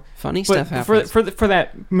 I know. Funny stuff happens. For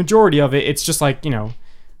that majority of it, it's just like,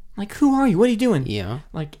 like, who are you? What are you doing? Yeah.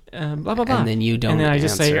 Like, blah, blah, blah. And then you don't And then I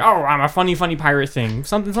just say, oh, I'm a funny pirate thing.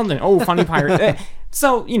 Something. Oh, funny pirate.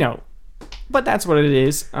 So, but that's what it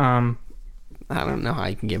is. I don't know how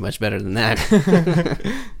you can get much better than that.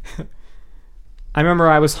 I remember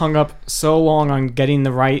I was hung up so long on getting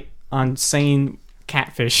on saying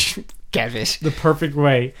catfish. Catfish. The perfect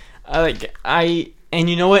way. And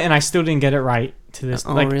you know what? And I still didn't get it right to this.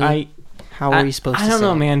 Oh, really? How were you supposed to say it? I don't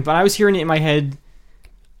know, man, but I was hearing it in my head.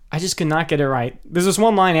 I just could not get it right. There's this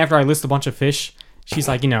one line after I list a bunch of fish. She's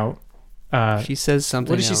like, she says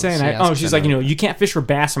something. What did she say? She's like, you can't fish for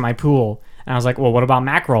bass in my pool. And I was like, well, what about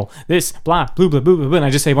mackerel? This, blah, blah, blah, blah, blah. And I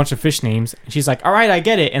just say a bunch of fish names. And she's like, all right, I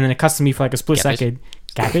get it. And then it cuts to me for like a split second.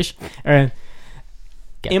 Catfish?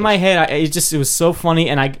 In my head, it was so funny,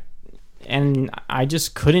 and I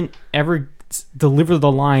just couldn't ever deliver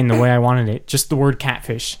the line the way I wanted it. Just the word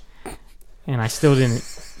catfish. And I still didn't,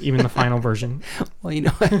 even the final version. Well, you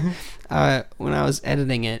know what? When I was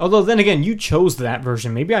editing it... Although, then again, you chose that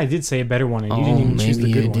version. Maybe I did say a better one, and you didn't even choose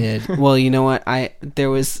the good one. Maybe you did. Well, you know what?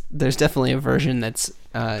 There's definitely a version that's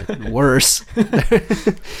worse.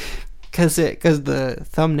 Because the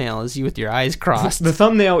thumbnail is you with your eyes crossed. The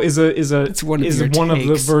thumbnail is It's one of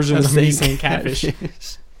the versions of me saying catfish.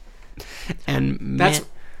 And That's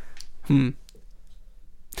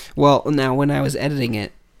well, now when I was editing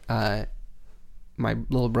it, my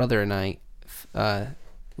little brother and I,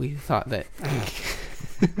 we thought that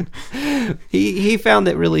he found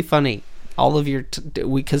it really funny. All of your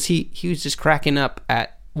because he was just cracking up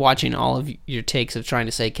at watching all of your takes of trying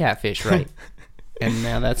to say catfish right. And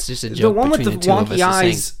now that's just a joke. The one with between the two of wonky us is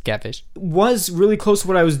saying eyes catfish was really close to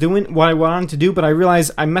what I was doing, what I wanted to do, but I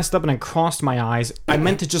realized I messed up and I crossed my eyes. I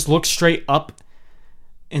meant to just look straight up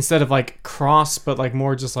instead of like cross, but like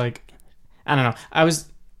more just like, I don't know. I'm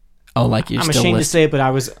ashamed to say it, but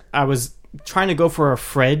I was trying to go for a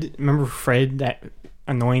Fred. Remember Fred, that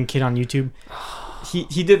annoying kid on YouTube?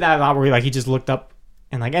 He did that a lot where he just looked up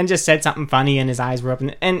and just said something funny and his eyes were up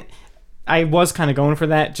and I was kind of going for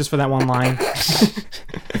that, just for that one line.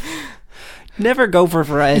 Never go for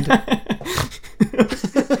Fred.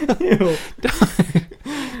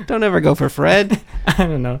 Don't ever go for Fred. I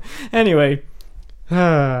don't know. Anyway,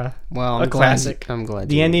 well, a classic. I'm glad.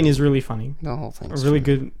 The ending is really funny. The whole thing. A really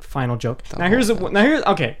good final joke. Now here's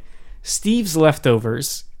okay. Steve's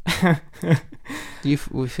Leftovers. We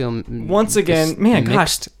feel once again, man,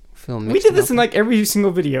 mixed, gosh, we did this in like every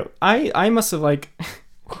single video. I must have like.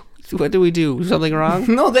 What do we do? Something wrong?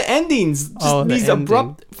 No, the endings. Just these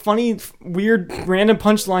abrupt, funny, weird, random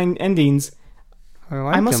punchline endings.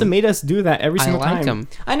 I must have made us do that every single time. I like them.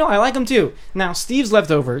 I know, I like them too. Now, Steve's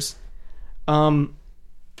Leftovers. Yeah,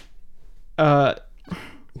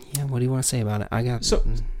 what do you want to say about it?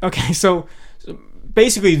 So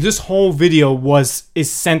basically, this whole video is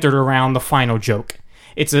centered around the final joke.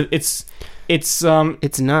 It's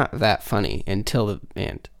not that funny until the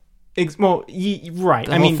end. Right.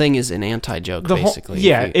 The whole thing is an anti-joke, basically.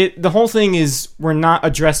 The whole thing is we're not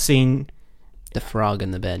addressing the frog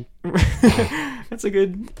in the bed. That's a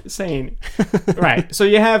good saying. Right. So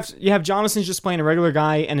you have Jonathan just playing a regular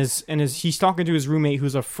guy, and he's talking to his roommate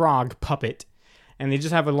who's a frog puppet, and they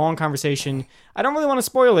just have a long conversation. I don't really want to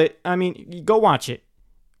spoil it. I mean, go watch it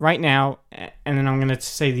right now, and then I'm gonna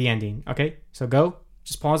say the ending. Okay. So go.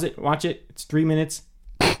 Just pause it. Watch it. It's 3 minutes.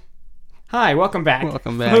 Hi, welcome back.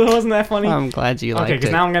 Welcome back. Wasn't that funny? I'm glad you liked it. Okay,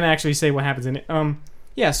 because now I'm going to actually say what happens in it.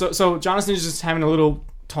 Yeah, so Jonathan is just having a little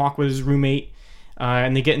talk with his roommate,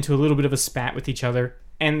 and they get into a little bit of a spat with each other.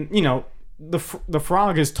 And, the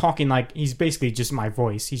frog is talking like he's basically just my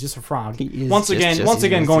voice. He's just a frog. Once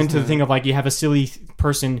again, going to the thing of like you have a silly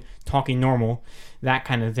person talking normal, that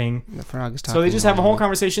kind of thing. The frog is talking. So they just have a whole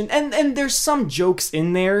conversation. And there's some jokes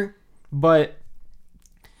in there, but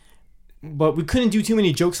we couldn't do too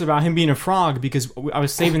many jokes about him being a frog because I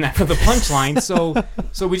was saving that for the punchline.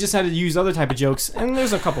 So we just had to use other type of jokes, and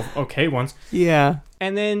there's a couple okay ones. Yeah.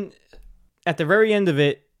 And then at the very end of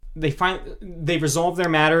it, they resolve their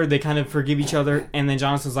matter. They kind of forgive each other, and then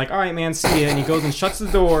Jonathan's like, "All right, man, see ya." And he goes and shuts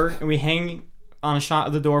the door, and we hang on a shot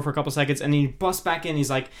of the door for a couple seconds, and he busts back in. He's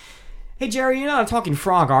like, "Hey, Jerry, you're not a talking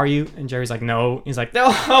frog, are you?" And Jerry's like, "No." He's like,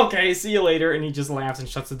 "No, okay, see you later." And he just laughs and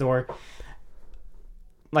shuts the door.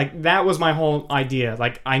 Like, that was my whole idea.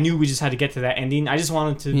 Like, I knew we just had to get to that ending. I just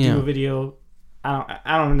wanted to do a video.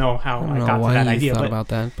 I don't know how I got to that idea. About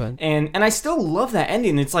that, but and I still love that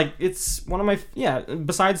ending. It's like, it's one of my,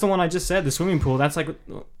 besides the one I just said, the swimming pool, that's like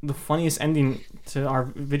the funniest ending to our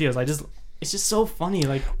videos. It's just so funny.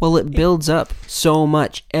 Like, well, it builds up so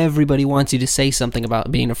much. Everybody wants you to say something about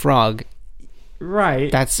being a frog. Right.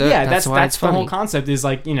 That's why it's funny. The whole concept is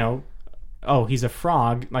like, oh, he's a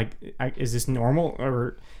frog. Like, is this normal?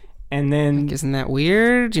 And then, like, isn't that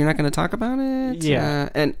weird? You're not going to talk about it? Yeah.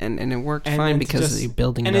 And it worked fine because you're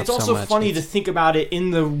building it up so much. And it's also funny to think about it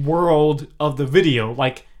in the world of the video.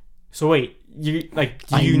 Like, so wait, do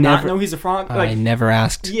you not know he's a frog? Like, I never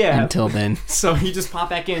asked until then. So you just pop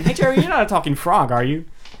back in. Hey, Jerry, you're not a talking frog, are you?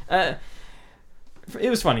 It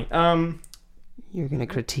was funny. You're going to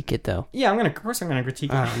critique it, though. Yeah, of course I'm going to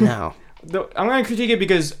critique it. Oh, no. I'm going to critique it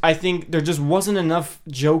because I think there just wasn't enough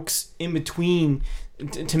jokes in between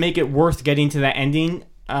to make it worth getting to that ending.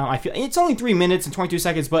 I feel it's only 3 minutes and 22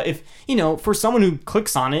 seconds, but if, for someone who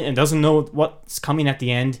clicks on it and doesn't know what's coming at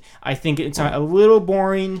the end, I think it's a little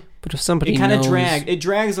boring. But if somebody it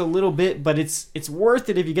drags a little bit, but it's worth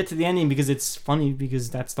it if you get to the ending because it's funny, because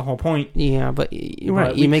that's the whole point. Yeah, but you're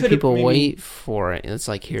right. You make people wait for it. It's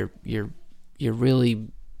like you're really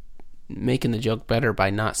making the joke better by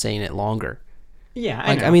not saying it longer. Yeah,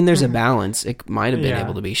 I mean, there's a balance. It might have been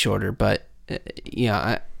able to be shorter, but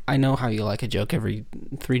I know how you like a joke every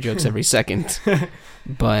 3 jokes every second.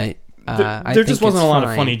 But there just wasn't a lot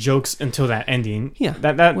of funny jokes until that ending. Yeah,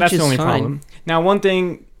 that's the only problem. Now, one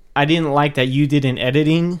thing I didn't like that you did in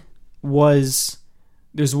editing was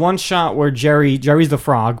there's one shot where Jerry's the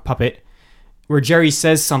frog puppet, where Jerry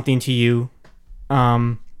says something to you,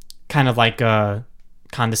 kind of like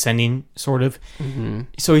condescending, sort of. Mm-hmm.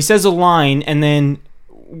 So he says a line, and then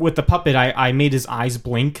with the puppet, I made his eyes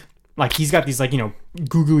blink. Like, he's got these, like,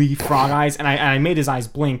 googly frog eyes, and I made his eyes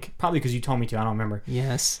blink, probably because you told me to, I don't remember.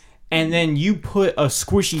 Yes. And then you put a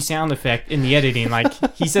squishy sound effect in the editing. Like,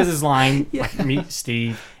 he says his line, like, meet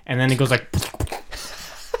Steve, and then it goes like...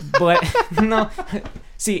 But, no...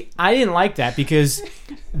 See, I didn't like that because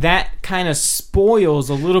that kind of spoils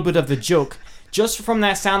a little bit of the joke. Just from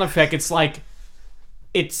that sound effect, it's like...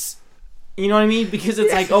 It's... You know what I mean? Because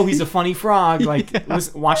it's like, oh, he's a funny frog. Like,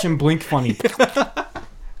 watch him blink funny.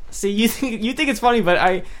 See, you think it's funny, but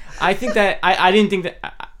I think that I didn't think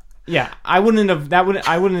that. I wouldn't have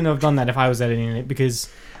done that if I was editing it, because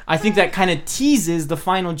I think that kind of teases the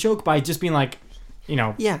final joke by just being like,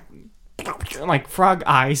 like frog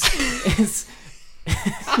eyes.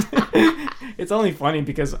 It's only funny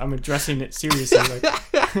because I'm addressing it seriously.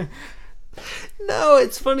 Like, no,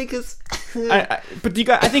 it's funny because. But you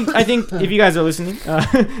guys, I think if you guys are listening,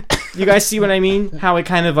 you guys see what I mean? How it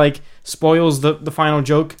kind of like spoils the final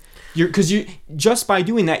joke. Because you just by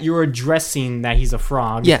doing that, you're addressing that he's a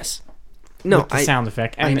frog. Yes. No, with the sound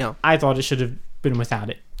effect. And I know. I thought it should have been without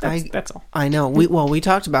it. That's all. I know. We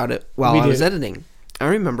talked about it while I was editing. I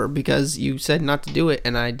remember because you said not to do it,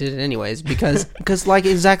 and I did it anyways. Because like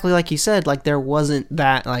exactly like you said, like there wasn't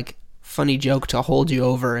that like funny joke to hold you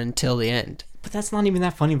over until the end. But that's not even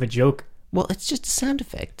that funny of a joke. Well, it's just a sound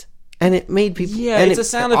effect. And it made people... Yeah, it's a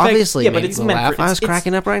sound effect. Obviously, yeah, but it's meant laugh. I was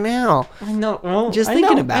cracking up right now. I know. Well, just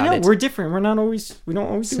thinking about it. We're different. We don't always do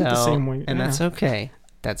it the same way. And that's okay.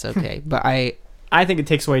 That's okay. But I think it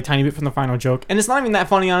takes away a tiny bit from the final joke. And it's not even that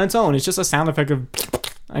funny on its own. It's just a sound effect of...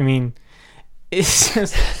 I mean... It's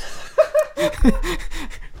just...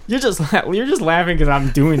 You're just laughing because I'm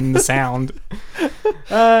doing the sound.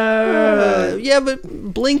 Yeah,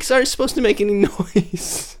 but blinks aren't supposed to make any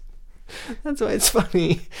noise. That's why it's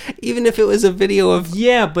funny. Even if it was a video of...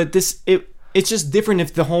 Yeah, but it's just different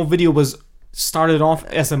if the whole video was started off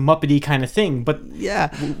as a Muppety kind of thing. But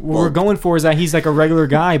yeah, what we're going for is that he's like a regular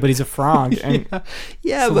guy, but he's a frog. And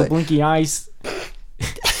yeah, so but... the blinky eyes...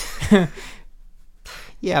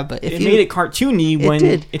 Yeah, but if it made it cartoony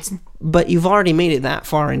when it's... But you've already made it that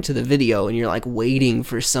far into the video, and you're like waiting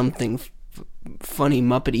for something funny,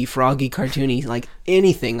 Muppety, froggy, cartoony, like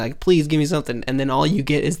anything. Like, please give me something, and then all you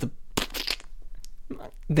get is the...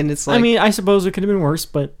 Then it's like... I mean, I suppose it could have been worse,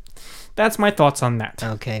 but that's my thoughts on that.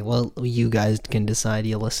 Okay, well, you guys can decide,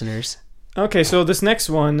 you listeners. Okay, so this next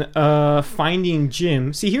one, Finding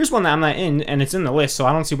Jim. See, here's one that I'm not in, and it's in the list, so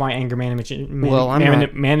I don't see why anger management...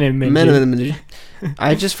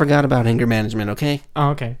 I just forgot about anger management, okay?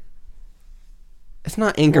 Oh, okay. It's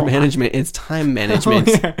not anger management, it's time management.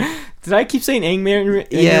 Oh, yeah. Did I keep saying anger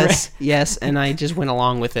management? Yes, and I just went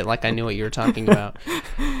along with it like I knew what you were talking about.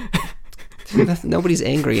 Nobody's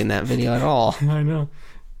angry in that video at all. I know.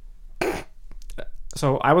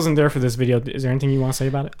 So, I wasn't there for this video. Is there anything you want to say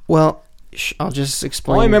about it? Well, I'll just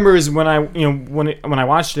explain. All I remember is when I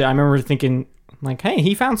watched it, I remember thinking, like, hey,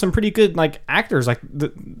 he found some pretty good, like, actors. Like,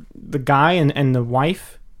 the guy and the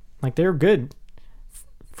wife, like, they were good.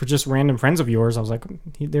 For just random friends of yours, I was like,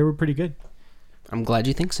 they were pretty good. I'm glad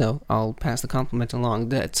you think so. I'll pass the compliment along.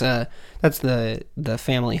 That's the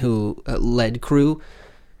family who led Crew,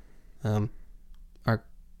 our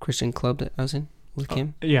Christian club that I was in with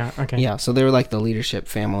Kim. Yeah, okay. Yeah, so they were like the leadership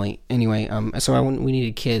family. Anyway, so we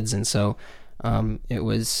needed kids, and so it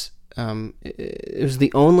was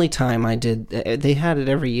the only time I did. They had it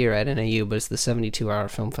every year at NAU, but it's the 72-hour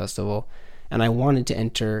film festival, and I wanted to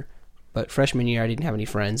enter, but freshman year I didn't have any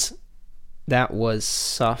friends. That was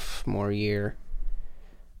sophomore year,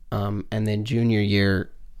 and then junior year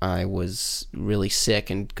I was really sick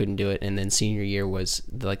and couldn't do it, and then senior year was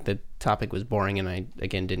like the topic was boring, and I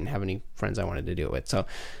again didn't have any friends I wanted to do it with. So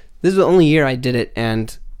this is the only year I did it,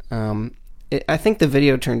 and I think the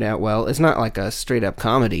video turned out well. It's not like a straight up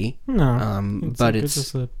comedy, but it's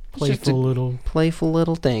just a playful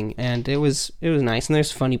little thing, and it was nice, and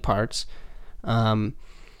there's funny parts.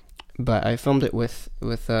 But I filmed it with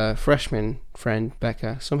a freshman friend,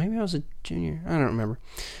 Becca. So maybe I was a junior. I don't remember.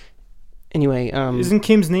 Anyway, isn't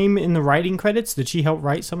Kim's name in the writing credits? Did she help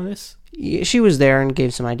write some of this? She was there and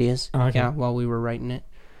gave some ideas. Oh, okay. Yeah, while we were writing it.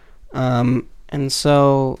 And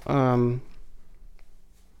so,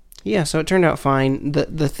 yeah, so it turned out fine.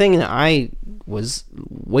 The thing that I was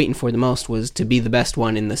waiting for the most was to be the best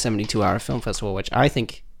one in the 72-hour film festival, which I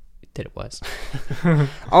think that it was.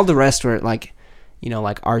 All the rest were like,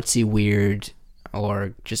 like artsy, weird,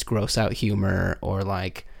 or just gross out humor, or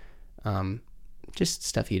like just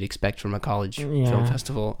stuff you'd expect from a college film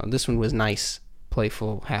festival. This one was nice,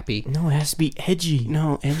 playful, happy. No, it has to be edgy.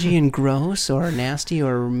 No, edgy and gross, or nasty,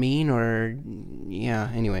 or mean, or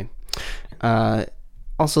anyway.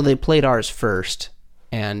 Also, they played ours first,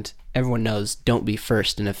 and everyone knows don't be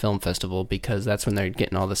first in a film festival, because that's when they're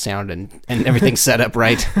getting all the sound and everything set up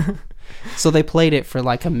right. So they played it for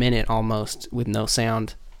like a minute almost with no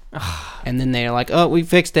sound. And then they're like, oh, we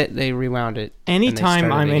fixed it. They rewound it.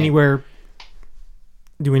 Anytime I'm anywhere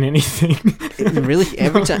doing anything. Really?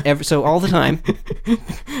 Every time? So all the time?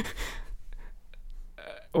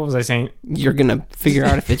 What was I saying? You're going to figure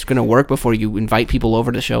out if it's going to work before you invite people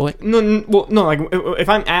over to show it? No, like if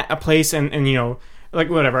I'm at a place and you know, like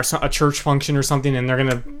whatever, a church function or something, and they're going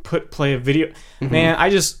to play a video, man,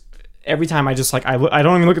 every time I just like I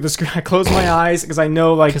don't even look at the screen. I close my eyes because I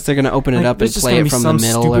know like because they're gonna open it up and play it from the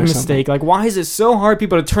middle or something. Mistake. Like, why is it so hard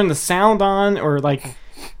people to turn the sound on, or like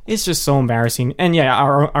it's just so embarrassing. And yeah,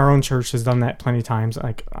 our own church has done that plenty of times.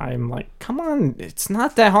 Like I'm like, come on, it's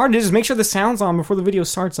not that hard. Just make sure the sound's on before the video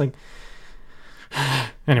starts. Like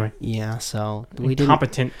anyway, yeah. So we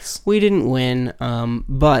didn't win.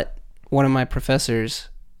 But one of my professors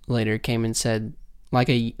later came and said, like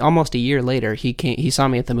almost a year later, he saw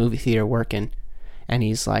me at the movie theater working, and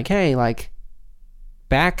he's like, hey, like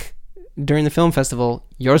back during the film festival,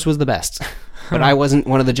 yours was the best, but I wasn't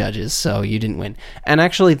one of the judges, so you didn't win. And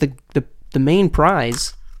actually the main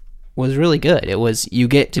prize was really good. It was you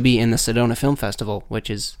get to be in the Sedona Film Festival, which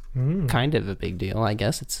is kind of a big deal, I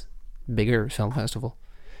guess. It's a bigger film festival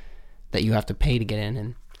that you have to pay to get in,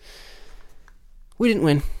 and we didn't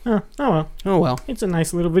win. Oh well. It's a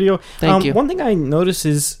nice little video. Thank you. One thing I noticed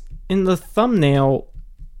is in the thumbnail,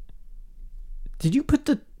 did you put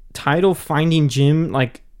the title Finding Jim?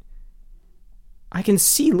 Like, I can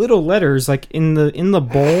see little letters like in the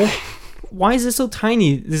bowl. Why is it so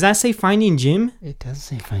tiny? Does that say Finding Jim? It does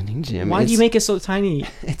say Finding Jim. Why do you make it so tiny?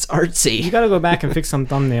 It's artsy. You gotta go back and fix some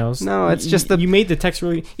thumbnails. No, it's just you made the text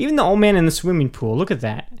really. Even the old man in the swimming pool. Look at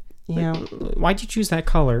that. Yeah. Why'd you choose that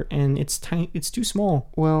color? And it's tiny. It's too small.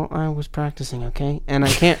 Well, I was practicing, okay, and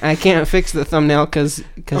I can't fix the thumbnail because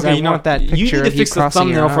I want that picture. You need to fix the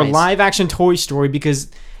thumbnail for eyes. Live Action Toy Story because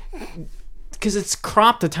it's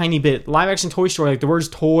cropped a tiny bit. Live Action Toy Story, like the words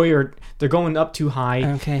 "toy" or they're going up too high.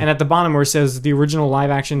 Okay. And at the bottom where it says the original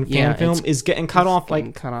live action fan film is getting cut off.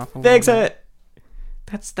 Like cut off. Fix it.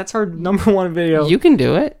 That's our number one video. You can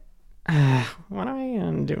do it. What am I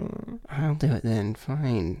gonna do? I'll do it then.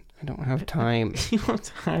 Fine. I don't have time. You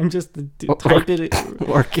want time just to type it?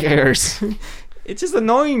 Or cares? It's just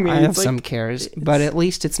annoying me. I have some cares, but at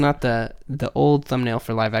least it's not the old thumbnail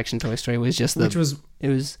for Live Action Toy Story. Was just it was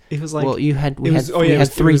like, well, we had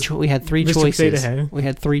three choices. We had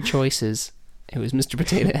three choices. It was Mr.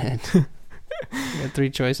 Potato Head. We had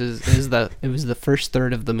three choices. It was the first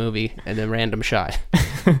third of the movie and a random shot.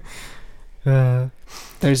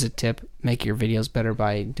 There's a tip: make your videos better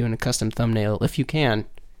by doing a custom thumbnail if you can.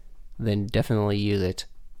 Then definitely use it.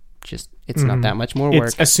 Just it's not that much more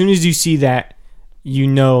work. As soon as you see that, you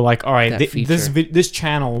know, like, all right, this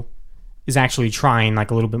channel is actually trying like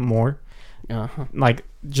a little bit more. Like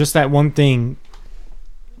just that one thing.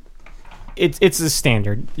 It's a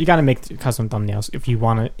standard. You got to make custom thumbnails if you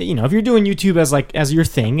want to. You know, if you're doing YouTube as your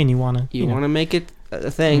thing and you want to. You want to make it a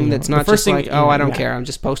thing that's not just like, oh, I don't care. I'm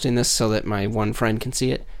just posting this so that my one friend can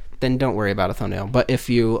see it. Then don't worry about a thumbnail. But if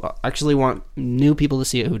you actually want new people to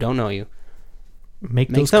see it who don't know you, make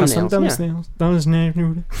those custom thumbnails.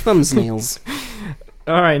 Thumbnails.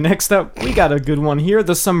 All right, next up, we got a good one here.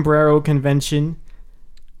 The Sombrero Convention.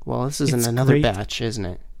 Well, this is another batch, isn't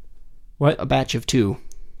it? What? A batch of two.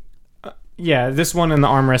 Yeah, this one and the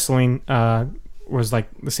arm wrestling was like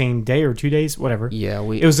the same day or 2 days, whatever. Yeah,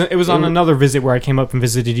 it was on another visit where I came up and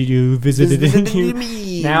visited you.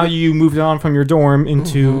 Me. Now you moved on from your dorm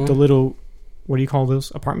into the little, what do you call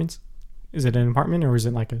those apartments? Is it an apartment or is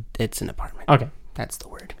it like a? It's an apartment. Okay, that's the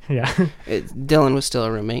word. Yeah. Dylan was still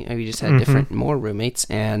a roommate. We just had more roommates,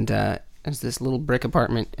 and it's this little brick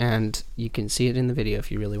apartment, and you can see it in the video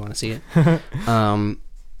if you really want to see it.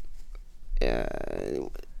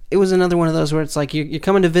 It was another one of those where it's like, you're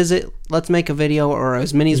coming to visit, let's make a video, or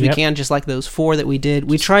as many as we can, just like those 4 that we did.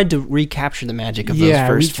 We tried to recapture the magic of those first 4.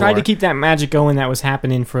 Yeah, we tried to keep that magic going that was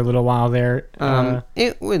happening for a little while there. I'd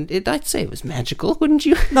say it was magical, wouldn't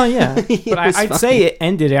you? No, yeah. But I'd say it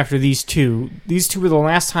ended after these 2. These 2 were the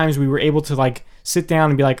last times we were able to like sit down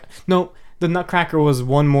and be like, no, the Nutcracker was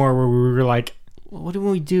one more where we were like, well, what do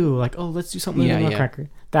we do? Like, oh, let's do something with the Nutcracker.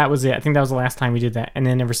 That was it. I think that was the last time we did that. And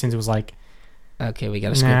then ever since it was like, Okay, we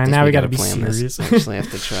gotta script this. Now we gotta be plan serious. this. I actually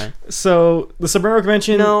have to try. So the Sombrero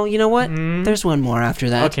Convention. No, you know what? There's one more after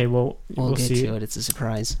that. Okay, well, we'll get see to it. It's a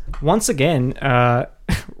surprise. Once again,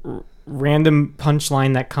 random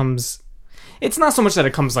punchline that comes. It's not so much that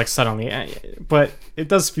it comes like suddenly, but it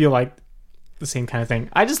does feel like the same kind of thing.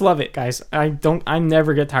 I just love it, guys. I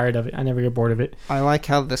never get tired of it. I never get bored of it. I like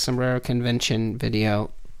how the Sombrero Convention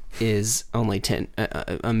video is only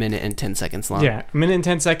a minute and 10 seconds long. Yeah, a minute and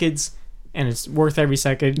 10 seconds, and it's worth every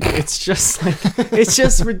second. It's just like it's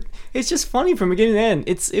just funny from beginning to end.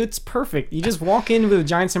 It's perfect. You just walk in with a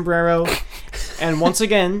giant sombrero, and once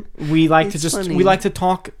again, we like to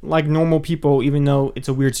talk like normal people, even though it's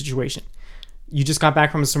a weird situation. You just got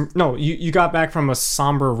back from you got back from a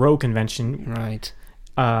Sombrero convention, right?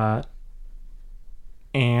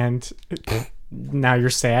 And now you're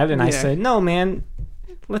sad, and I said, "No, man,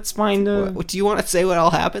 let's find a." Do you want to say what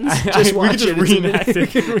all happens? Just watch it. Reenact it. We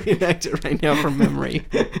can reenact it right now from memory.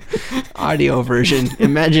 Audio version.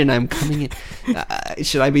 Imagine I'm coming in.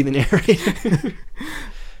 Should I be the narrator?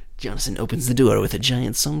 Jonathan opens the door with a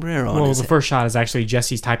giant sombrero on his head. First shot is actually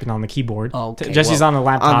Jesse's typing on the keyboard. Oh, okay. Jesse's on the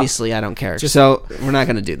laptop. Obviously, I don't care. So we're not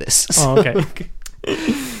going to do this. Oh, okay.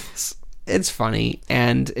 It's funny,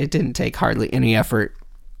 and it didn't take hardly any effort,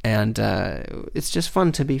 and it's just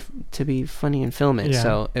fun to be funny and film it. Yeah.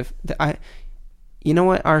 So you know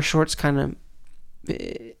what, our shorts kind of.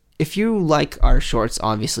 If you like our shorts,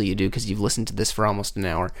 obviously you do because you've listened to this for almost an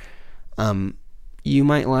hour. You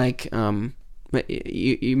might like.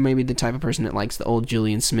 You may be the type of person that likes the old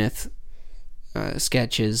Julian Smith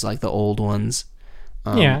sketches, like the old ones.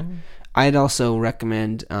 Yeah. I'd also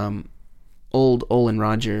recommend old Olin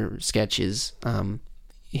Roger sketches.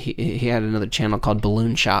 He had another channel called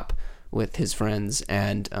Balloon Shop with his friends,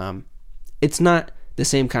 and it's not the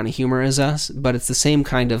same kind of humor as us, but it's the same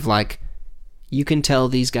kind of like, you can tell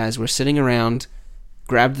these guys were sitting around,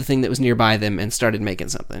 grabbed the thing that was nearby them, and started making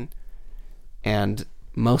something. And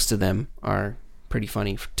most of them are pretty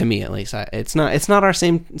funny, to me at least. It's not our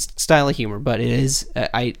same style of humor, but it is.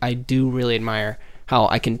 I do really admire how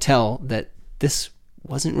I can tell that this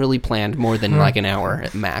wasn't really planned more than like an hour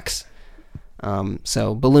at max.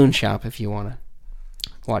 So Balloon Shop, if you want to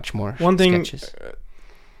watch more One thing sketches.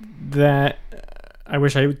 That I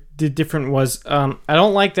wish I did different was I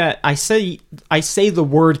don't like that I say the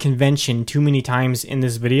word convention too many times in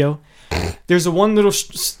this video. There's a one little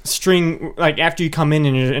string, like after you come in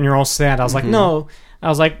and you're all sad. I was like, no. I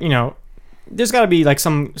was like, there's got to be like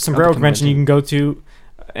some sombrero convention you can go to.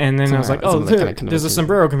 And then I was like, there's a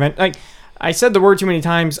sombrero convention. Like, I said the word too many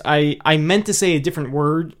times. I meant to say a different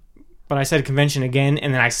word, but I said convention again,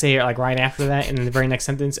 and then I say it like right after that in the very next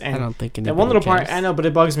sentence. And I don't think that one little part, I know, but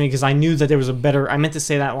it bugs me because I knew that there was a better. I meant to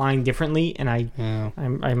say that line differently, and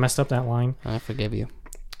I messed up that line. I forgive you.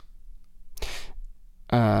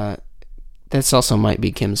 This also might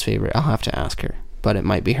be Kim's favorite. I'll have to ask her, but it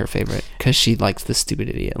might be her favorite because she likes the stupid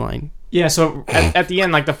idiot line. Yeah, so at the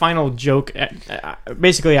end, like the final joke,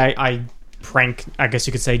 basically I prank, I guess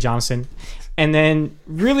you could say, Jonathan. And then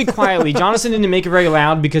really quietly, Jonathan didn't make it very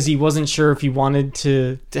loud because he wasn't sure if he wanted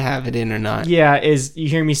to have it in or not. Yeah, you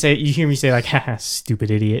hear me say like, haha,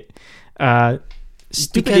 stupid idiot.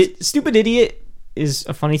 Stupid idiot is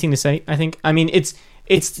a funny thing to say, I think. I mean, it's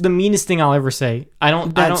the meanest thing I'll ever say. I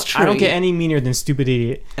don't get any meaner than stupid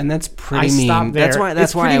idiot. And that's pretty mean. That's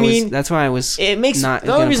why I was it makes not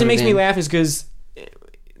the only reason it makes me laugh is because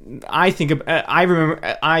I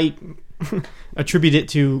attribute it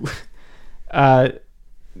to I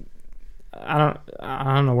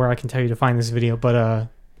don't know where I can tell you to find this video, but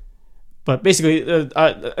basically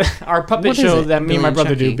our puppet show that me and my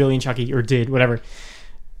brother do, Billy and Chucky, or did, whatever.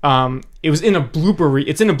 It was in a blooper.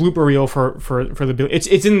 It's in a blooper reel for the Billy. It's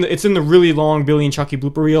in the really long Billy and Chucky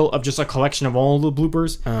blooper reel of just a collection of all the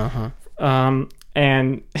bloopers.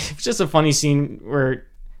 And it's just a funny scene where,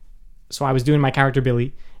 so I was doing my character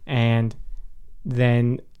Billy, and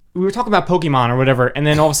then we were talking about Pokemon or whatever, and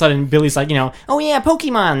then all of a sudden Billy's like, oh yeah,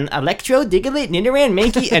 Pokemon, Electro, Diglett, Nidoran,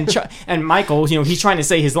 Mankey, and Michael, he's trying to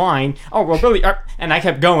say his line. Oh well, Billy, and I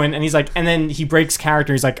kept going, and he's like, and then he breaks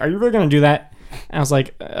character. He's like, are you really gonna do that? And I was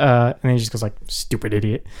like, and then he just goes like, stupid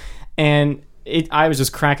idiot. And I was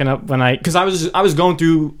just cracking up because I was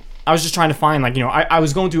just trying to find I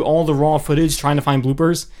was going through all the raw footage trying to find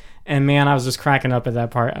bloopers. And man, I was just cracking up at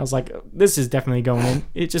that part. I was like, this is definitely going in.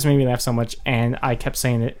 It just made me laugh so much. And I kept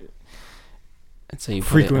saying it so you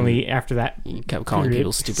frequently after that. You kept calling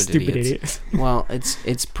people stupid idiots. Well,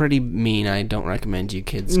 it's pretty mean. I don't recommend you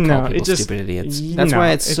kids call people stupid idiots. That's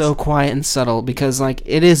why it's so quiet and subtle, because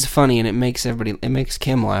it is funny and it makes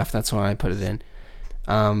Kim laugh. That's why I put it in.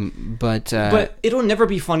 But it'll never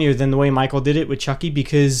be funnier than the way Michael did it with Chucky,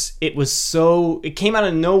 because it came out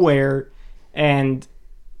of nowhere, and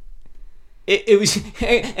it was,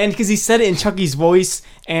 and because he said it in Chucky's voice,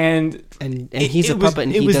 and he's a puppet,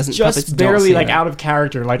 and he doesn't. It was just barely like out of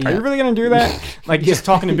character. Like, are you really gonna do that? Like, just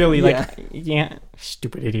talking to Billy, like, yeah,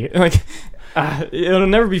 stupid idiot. Like, it'll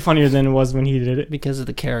never be funnier than it was when he did it because of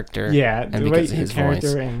the character. Yeah, and because of his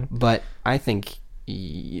voice. But I think,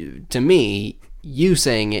 to me, you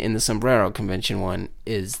saying it in the Sombrero Convention one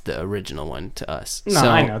is the original one to us. No,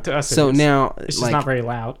 I know. To us, so now it's just not very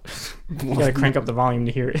loud. You gotta crank up the volume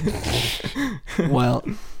to hear it. Well,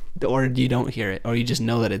 or you don't hear it, or you just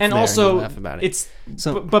know that it's and there also, and you laugh about it. It's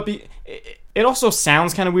so, it also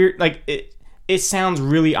sounds kind of weird. Like it sounds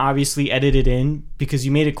really obviously edited in because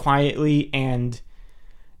you made it quietly and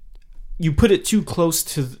you put it too close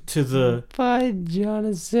to the. By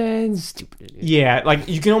Jonathan, stupid. Yeah, like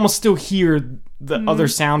you can almost still hear the other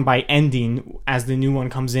sound by ending as the new one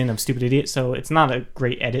comes in of Stupid Idiot. So it's not a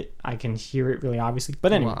great edit. I can hear it really obviously.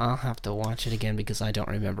 But anyway, well, I'll have to watch it again because I don't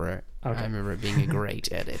remember it. Okay. I remember it being a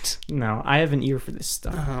great edit. No, I have an ear for this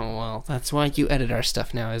stuff. Oh well, that's why you edit our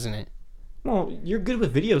stuff now, isn't it? Well, you're good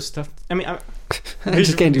with video stuff. I mean, I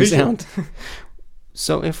just can't do sound.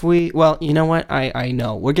 So if well, you know what? I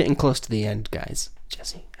know. We're getting close to the end, guys.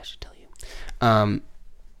 Jesse, I should tell you.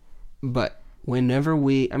 But whenever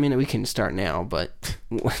we can start now, but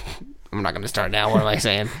I'm not going to start now. What am I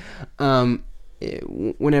saying?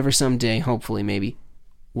 Whenever someday, hopefully, maybe,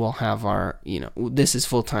 we'll have our, this is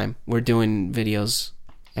full time. We're doing videos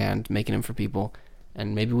and making them for people.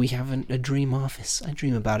 And maybe we have a dream office. I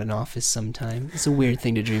dream about an office sometime. It's a weird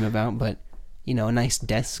thing to dream about, but a nice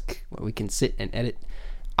desk where we can sit and edit.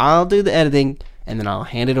 I'll do the editing, and then I'll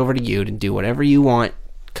hand it over to you to do whatever you want.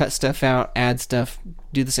 Cut stuff out, add stuff,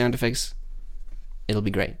 do the sound effects. It'll be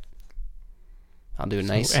great. I'll do a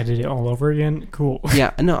nice... edit it all over again? Cool.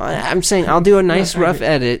 Yeah, no, I'm saying I'll do a nice rough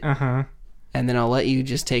edit, uh-huh, and then I'll let you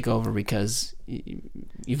just take over because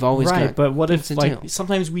you've always got... Right, but what if,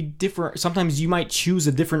 sometimes we differ... Sometimes you might choose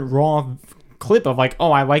a different raw clip of,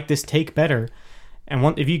 I like this take better.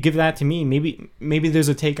 And if you give that to me, maybe there's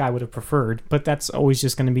a take I would have preferred, but that's always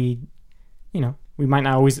just going to be, we might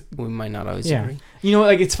not always agree.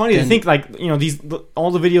 It's funny to think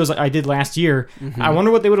all the videos I did last year. Mm-hmm. I wonder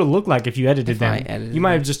what they would have looked like if you edited them. You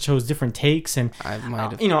might have just chose different takes, and I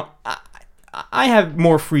might have. I have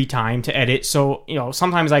more free time to edit, so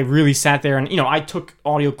sometimes I really sat there and I took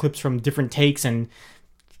audio clips from different takes and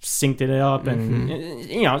synced it up, and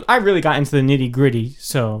I really got into the nitty gritty.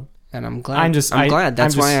 So. And I'm glad. I'm glad.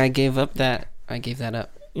 That's why I gave up that. I gave that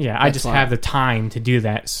up. Yeah, I just have the time to do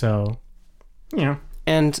that. So,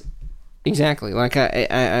 And exactly, like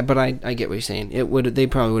but I get what you're saying. They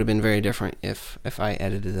probably would have been very different if I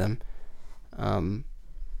edited them.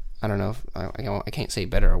 I don't know if I can't say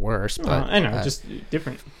better or worse, but I know, just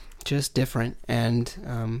different. Just different,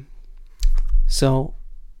 and so.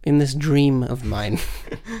 In this dream of mine,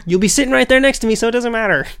 you'll be sitting right there next to me, so it doesn't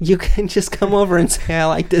matter. You can just come over and say, I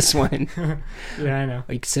like this one. Yeah, I know.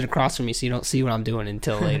 Or you can sit across from me so you don't see what I'm doing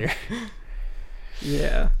until later.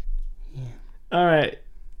 Yeah. All right.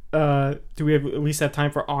 Do we at least have time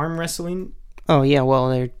for arm wrestling? Oh, yeah. Well,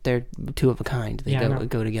 they're two of a kind. They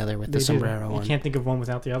go together with the sombrero one. You can't think of one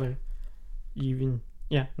without the other. They're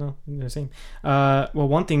the same. Well,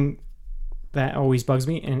 one thing that always bugs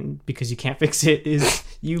me, and because you can't fix it, is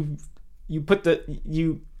you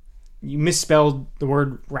misspelled the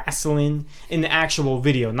word wrestling in the actual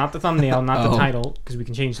video, not the thumbnail, not the title, because we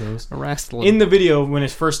can change those. Wrestling. In the video, when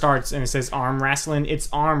it first starts and it says arm wrestling, it's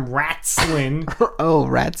arm wrestling. Oh,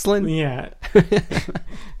 wrestling? Yeah.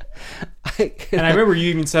 And I remember you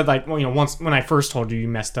even said, once when I first told you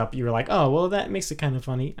messed up, you were like, oh, well, that makes it kind of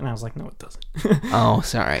funny. And I was like, no, it doesn't. Oh,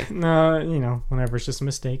 sorry. No, whenever it's just a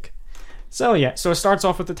mistake. So yeah, so it starts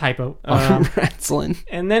off with the typo, wrestling,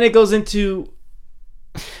 and then it goes into.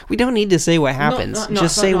 We don't need to say what happens.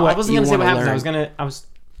 Just say what you want to learn. I was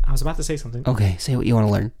about to say something. Okay, say what you want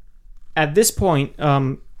to learn. At this point,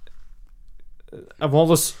 of all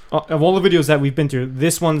the videos that we've been through,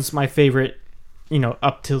 this one's my favorite.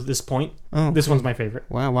 Up till this point, this one's my favorite.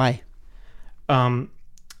 Wow, why? I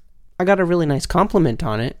got a really nice compliment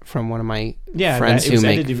on it from one of my friends who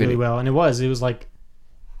make edited really well, and it was like.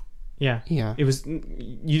 Yeah. It was.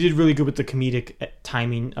 You did really good with the comedic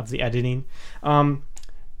timing of the editing.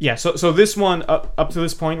 So this one up to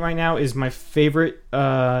this point right now is my favorite.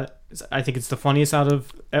 I think it's the funniest out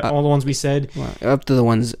of all the ones we said. Well, up to the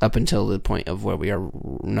ones up until the point of where we are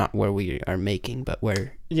not where we are making, but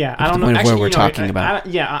where. Yeah, I don't know. Actually, where we're talking about.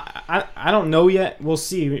 I don't know yet. We'll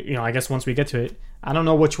see. I guess once we get to it. I don't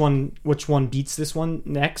know which one beats this one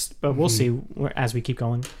next, but we'll see as we keep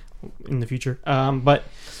going in the future. But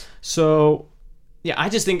so yeah, I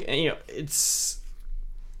just think it's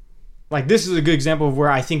like this is a good example of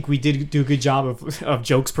where I think we did do a good job of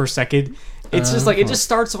jokes per second. It's just like it just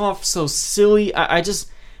starts off so silly.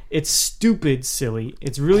 It's stupid silly.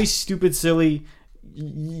 It's really stupid silly.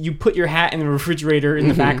 You put your hat in the refrigerator in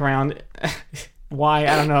the background. Why?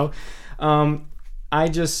 I don't know. I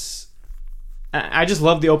just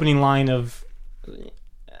love the opening line of.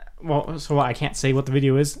 Well, so I can't say what the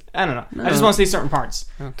video is. I don't know. No. I just want to say certain parts.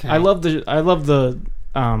 Okay. I love the.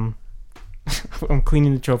 I'm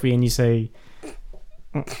cleaning the trophy, and you say,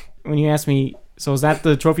 when you ask me, so is that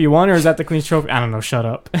the trophy you won, or is that the cleanest trophy? I don't know. Shut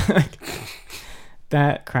up.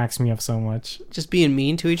 That cracks me up so much. Just being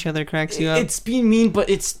mean to each other cracks you up? It's being mean, but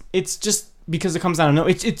it's just because it comes out of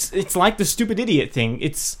nowhere. It's like the stupid idiot thing.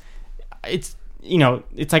 It's it's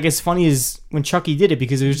like as funny as when Chucky did it,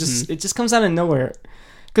 because it was just it just comes out of nowhere.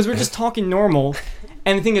 Because we're just talking normal,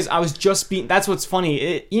 and the thing is, I was just being. That's what's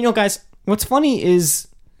funny. Guys, what's funny is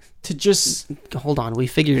to just hold on. We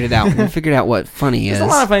figured it out. We figured out what funny is. There's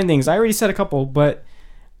a lot of funny things. I already said a couple, but.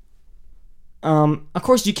 Of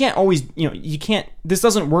course, you can't always, you can't. This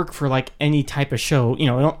doesn't work for like any type of show.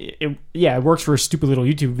 It works for a stupid little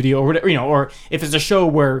YouTube video or whatever. Or if it's a show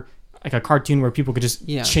where like a cartoon where people could just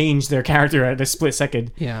change their character at a split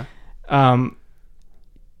second. Yeah.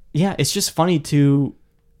 It's just funny to,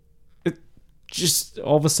 just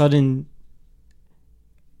all of a sudden.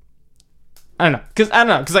 I don't know,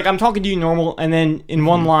 because like I'm talking to you normal, and then in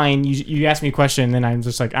one line you ask me a question, and then I'm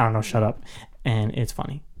just like, I don't know, shut up, and it's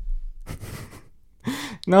funny.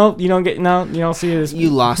 No, you don't see this.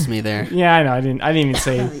 You lost me there. Yeah, I know. I didn't even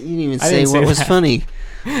say. You didn't even say what was funny.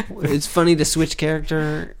 It's funny to switch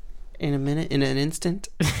character in a minute, in an instant,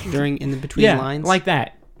 in the between lines, like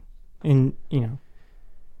that. And Yeah.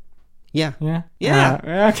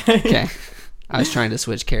 Okay. Okay. I was trying to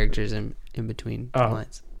switch characters in between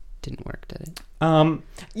lines. Didn't work, did it?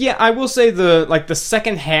 Yeah, I will say the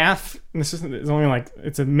second half. This is only like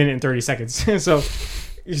it's a minute and 30 seconds. So.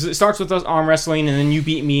 It starts with us arm wrestling, and then you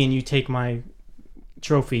beat me and you take my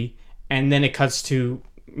trophy, and then it cuts to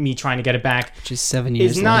me trying to get it back. Which is 7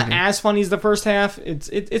 years. It's not later. as funny as the first half. It's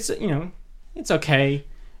it's okay.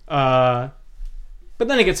 But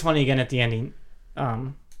then it gets funny again at the ending.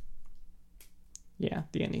 The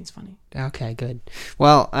ending's funny. Okay, good.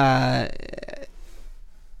 Well,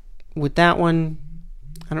 with that one,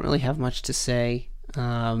 I don't really have much to say.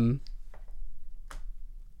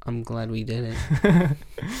 I'm glad we did it.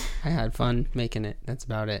 I had fun making it. That's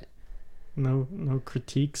about it. No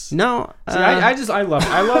critiques. No. See, I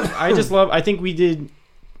think we did.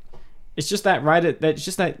 It's just that that's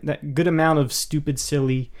just that good amount of stupid,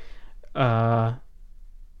 silly. Even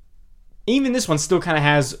this one still kind of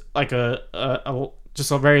has like a just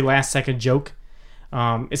a very last second joke.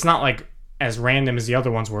 It's not like as random as the other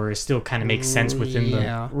ones were. It still kind of makes sense within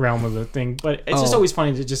the realm of the thing. But it's just always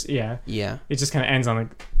funny to just it just kind of ends on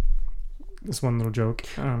like this one little joke.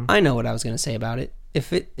 I know what I was going to say about it.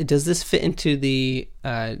 Does this fit into the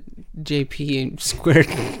JP Squared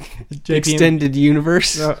extended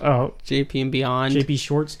universe? JP and Beyond.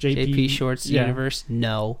 JP Shorts universe?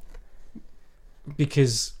 No.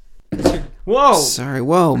 Because whoa. Sorry.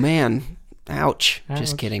 Whoa, man. Ouch.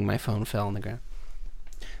 Just kidding. My phone fell on the ground.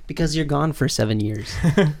 Because you're gone for 7 years.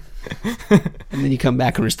 And then you come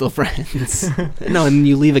back and we're still friends. No, and then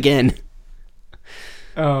you leave again.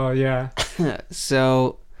 Oh, yeah.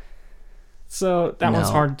 So that one's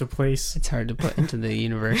hard to place. It's hard to put into the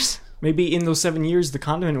universe. Maybe in those 7 years, the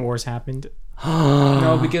Condiment Wars happened.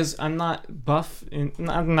 No, because I'm not buff.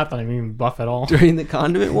 Not that I'm even buff at all. During the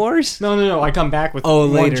Condiment Wars? No. I come back with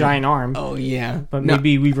one giant arm. Oh, yeah. But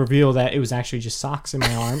maybe we reveal that it was actually just socks in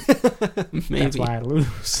my arm. Maybe. That's why I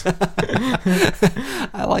lose.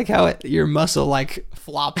 I like how your muscle like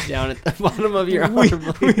flops down at the bottom of your arm. We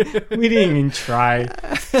didn't even try.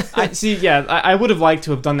 I would have liked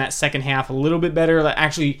to have done that second half a little bit better. Like,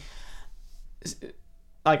 actually...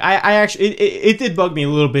 Like I actually, it did bug me a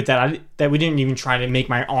little bit that we didn't even try to make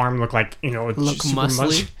my arm look like look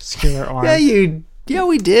muscly, muscular arm. Yeah,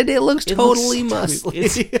 we did. It looks totally muscly.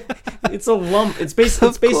 It's a lump. It's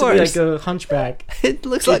basically like a hunchback. It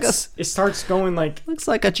looks it starts going like looks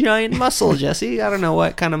like a giant muscle, Jesse. I don't know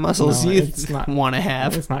what kind of muscles you want to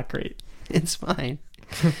have. It's not great. It's fine.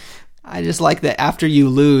 I just like that after you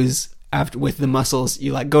lose. With the muscles,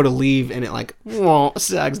 you like go to leave and it like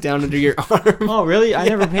sags down under your arm. Oh, really? I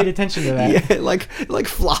never paid attention to that. Yeah, it like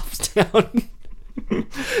flops down.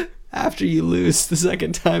 After you lose the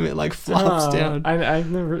second time, it like flops down.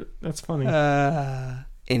 I've never. That's funny.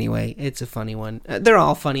 Anyway, it's a funny one. They're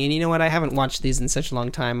all funny, and you know what? I haven't watched these in such a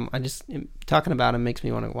long time. Talking about them makes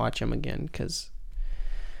me want to watch them again, because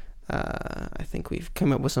I think we've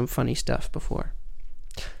come up with some funny stuff before.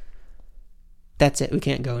 That's it. We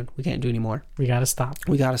can't do any more. We gotta stop.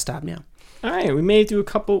 We gotta stop now. All right, we made it through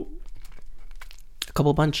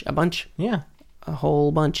A bunch. Yeah. A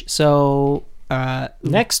whole bunch. So,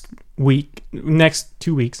 next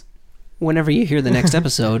 2 weeks. Whenever you hear the next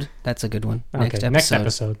episode, that's a good one. Okay, next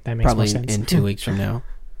episode. That makes probably more sense. in 2 weeks from now.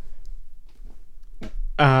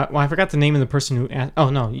 Well, I forgot the name of the person who asked. Oh,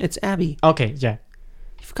 no. It's Abby. Okay, yeah.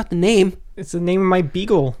 You forgot the name. It's the name of my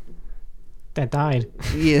beagle that died.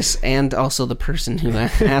 Yes, and also the person who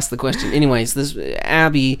asked the question. Anyways, this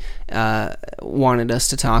Abby wanted us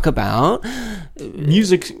to talk about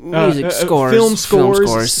music scores, film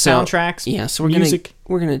scores, So, soundtracks. yeah, so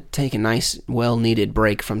we're gonna take a nice, well-needed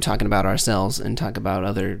break from talking about ourselves and talk about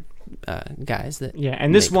other guys that. Yeah,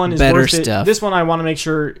 and this one is better worth it. stuff. This one I want to make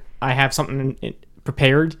sure I have something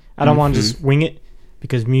prepared. I don't want to just wing it,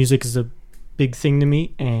 because music is a big thing to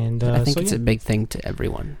me, and I think it's a big thing to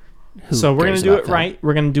everyone. So we're gonna do it right.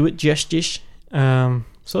 We're gonna do it justish.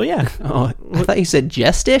 So yeah. Oh, I thought you said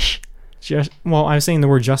justice. Well, I was saying the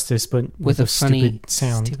word justice, but with a funny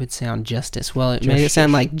stupid sound, justice. Well, it made it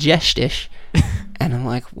sound like justice, and I'm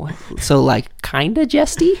like, what? So like kinda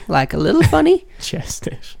jesty, like a little funny.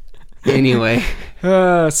 Justice. Anyway,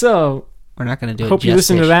 so we're not gonna do it. Hope you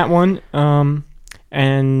listen to that one.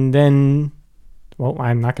 And then, well,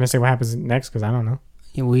 I'm not gonna say what happens next, because I don't know.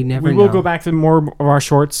 Yeah, we will go back to more of our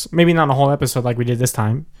shorts. Maybe not a whole episode like we did this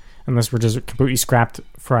time, unless we're just completely scrapped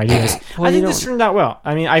for ideas. Well, I think this turned out well.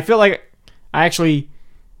 I mean, I feel like I actually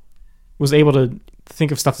was able to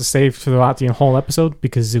think of stuff to say throughout the whole episode,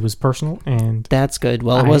 because it was personal, and that's good.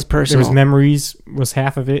 Well, it was personal. There was memories was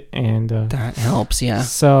half of it, and that helps. Yeah.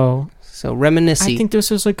 So reminiscing. I think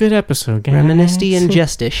this was a good episode, guys. Reminiscing and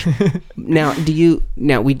justice. Now,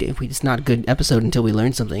 it's not a good episode until we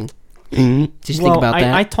learn something. Mm-hmm. Did you think about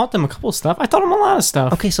that? I taught them a couple of stuff. I taught them a lot of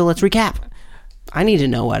stuff. Okay, so let's recap. I need to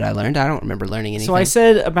know what I learned. I don't remember learning anything. So I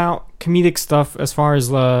said about comedic stuff as far as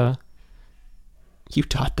you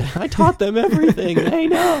taught them. I taught them everything. They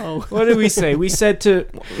know. What did we say? We said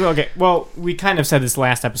we kind of said this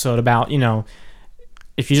last episode about,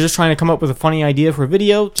 if you're just trying to come up with a funny idea for a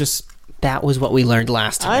video, just... That was what we learned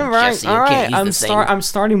last time. All right, Jesse, all right. I'm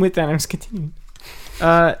starting with that. I'm just continuing.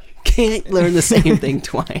 Can't learn the same thing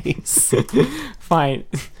twice. Fine.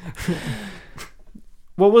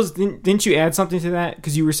 Didn't you add something to that?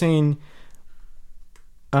 Because you were saying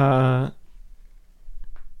there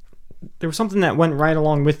was something that went right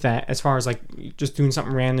along with that, as far as like just doing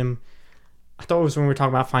something random. I thought it was when we were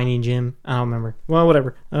talking about finding Jim. I don't remember. Well,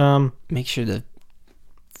 whatever. Make sure the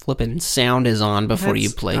flipping sound is on before you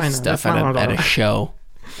play stuff at a show.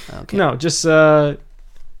 Okay. No, just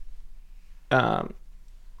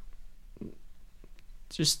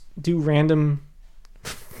do random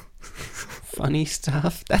funny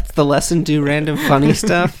stuff. That's the lesson. Do random funny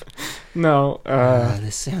stuff. No.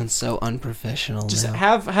 This sounds so unprofessional. Just now.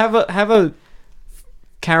 have a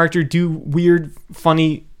character do weird,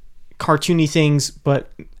 funny, cartoony things,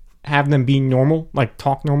 but have them be normal, like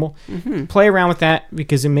talk normal. Mm-hmm. Play around with that,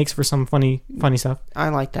 because it makes for some funny stuff. I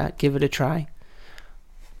like that. Give it a try.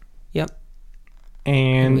 Yep.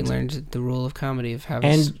 And we learned the rule of comedy of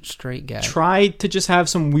having a straight guy. Try to just have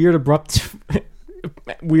some weird, abrupt,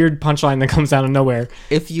 weird punchline that comes out of nowhere.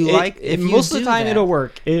 If most of the time it'll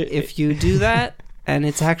work. If you do that and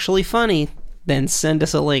it's actually funny, then send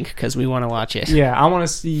us a link, because we want to watch it. Yeah, I want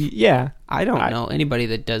to see. Yeah, I don't know anybody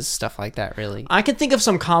that does stuff like that, really. I can think of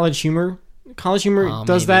some college humor. College humor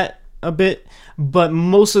does that a bit, but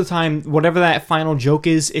most of the time, whatever that final joke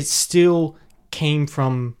is, it still came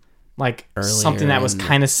from like earlier, something that was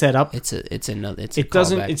kind of set up. It's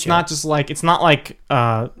not just like, it's not like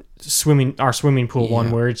our swimming pool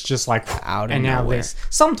one where it's just like out and now this.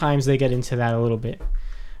 Sometimes they get into that a little bit.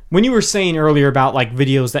 When you were saying earlier about like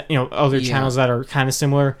videos that, other channels that are kind of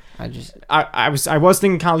similar, I was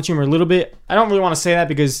thinking college humor a little bit. I don't really want to say that,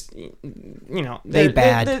 because they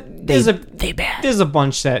bad. There's a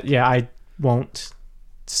bunch that I won't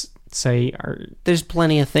say are. There's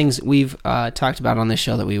plenty of things we've talked about on this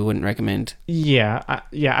show that we wouldn't recommend.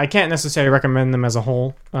 I can't necessarily recommend them as a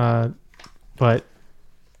whole, but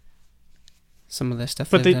some of the stuff,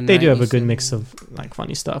 but they do have a good mix of like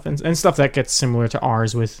funny stuff and stuff that gets similar to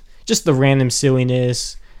ours, with just the random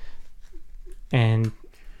silliness. And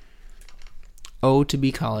to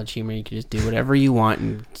be college humor, you can just do whatever you want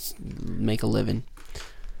and make a living.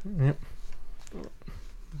 Yep.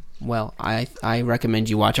 well, I recommend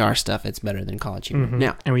you watch our stuff. It's better than College Humor. Mhm.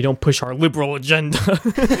 Now, And we don't push our liberal agenda.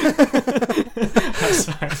 That's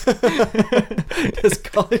fine. does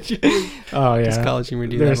College Oh yeah. does College Humor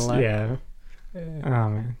do that a lot? Yeah. Oh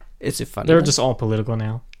man. Is it funny? They're though? just all political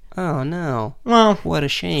now. Oh no! Well, What a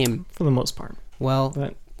shame. for the most part. Well,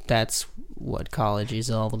 But that's what college is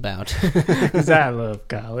all about. because I love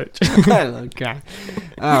college. I love God.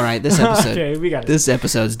 All right, this episode. Okay, we got it. This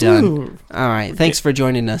episode's done. Ooh. All right, thanks for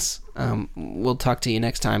joining us. We'll talk to you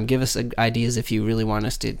next time. Give us ideas if you really want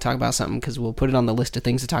us to talk about something, because we'll put it on the list of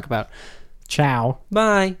things to talk about. Ciao.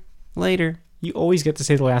 Bye. Later. You always get to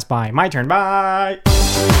say the last bye. My turn. Bye.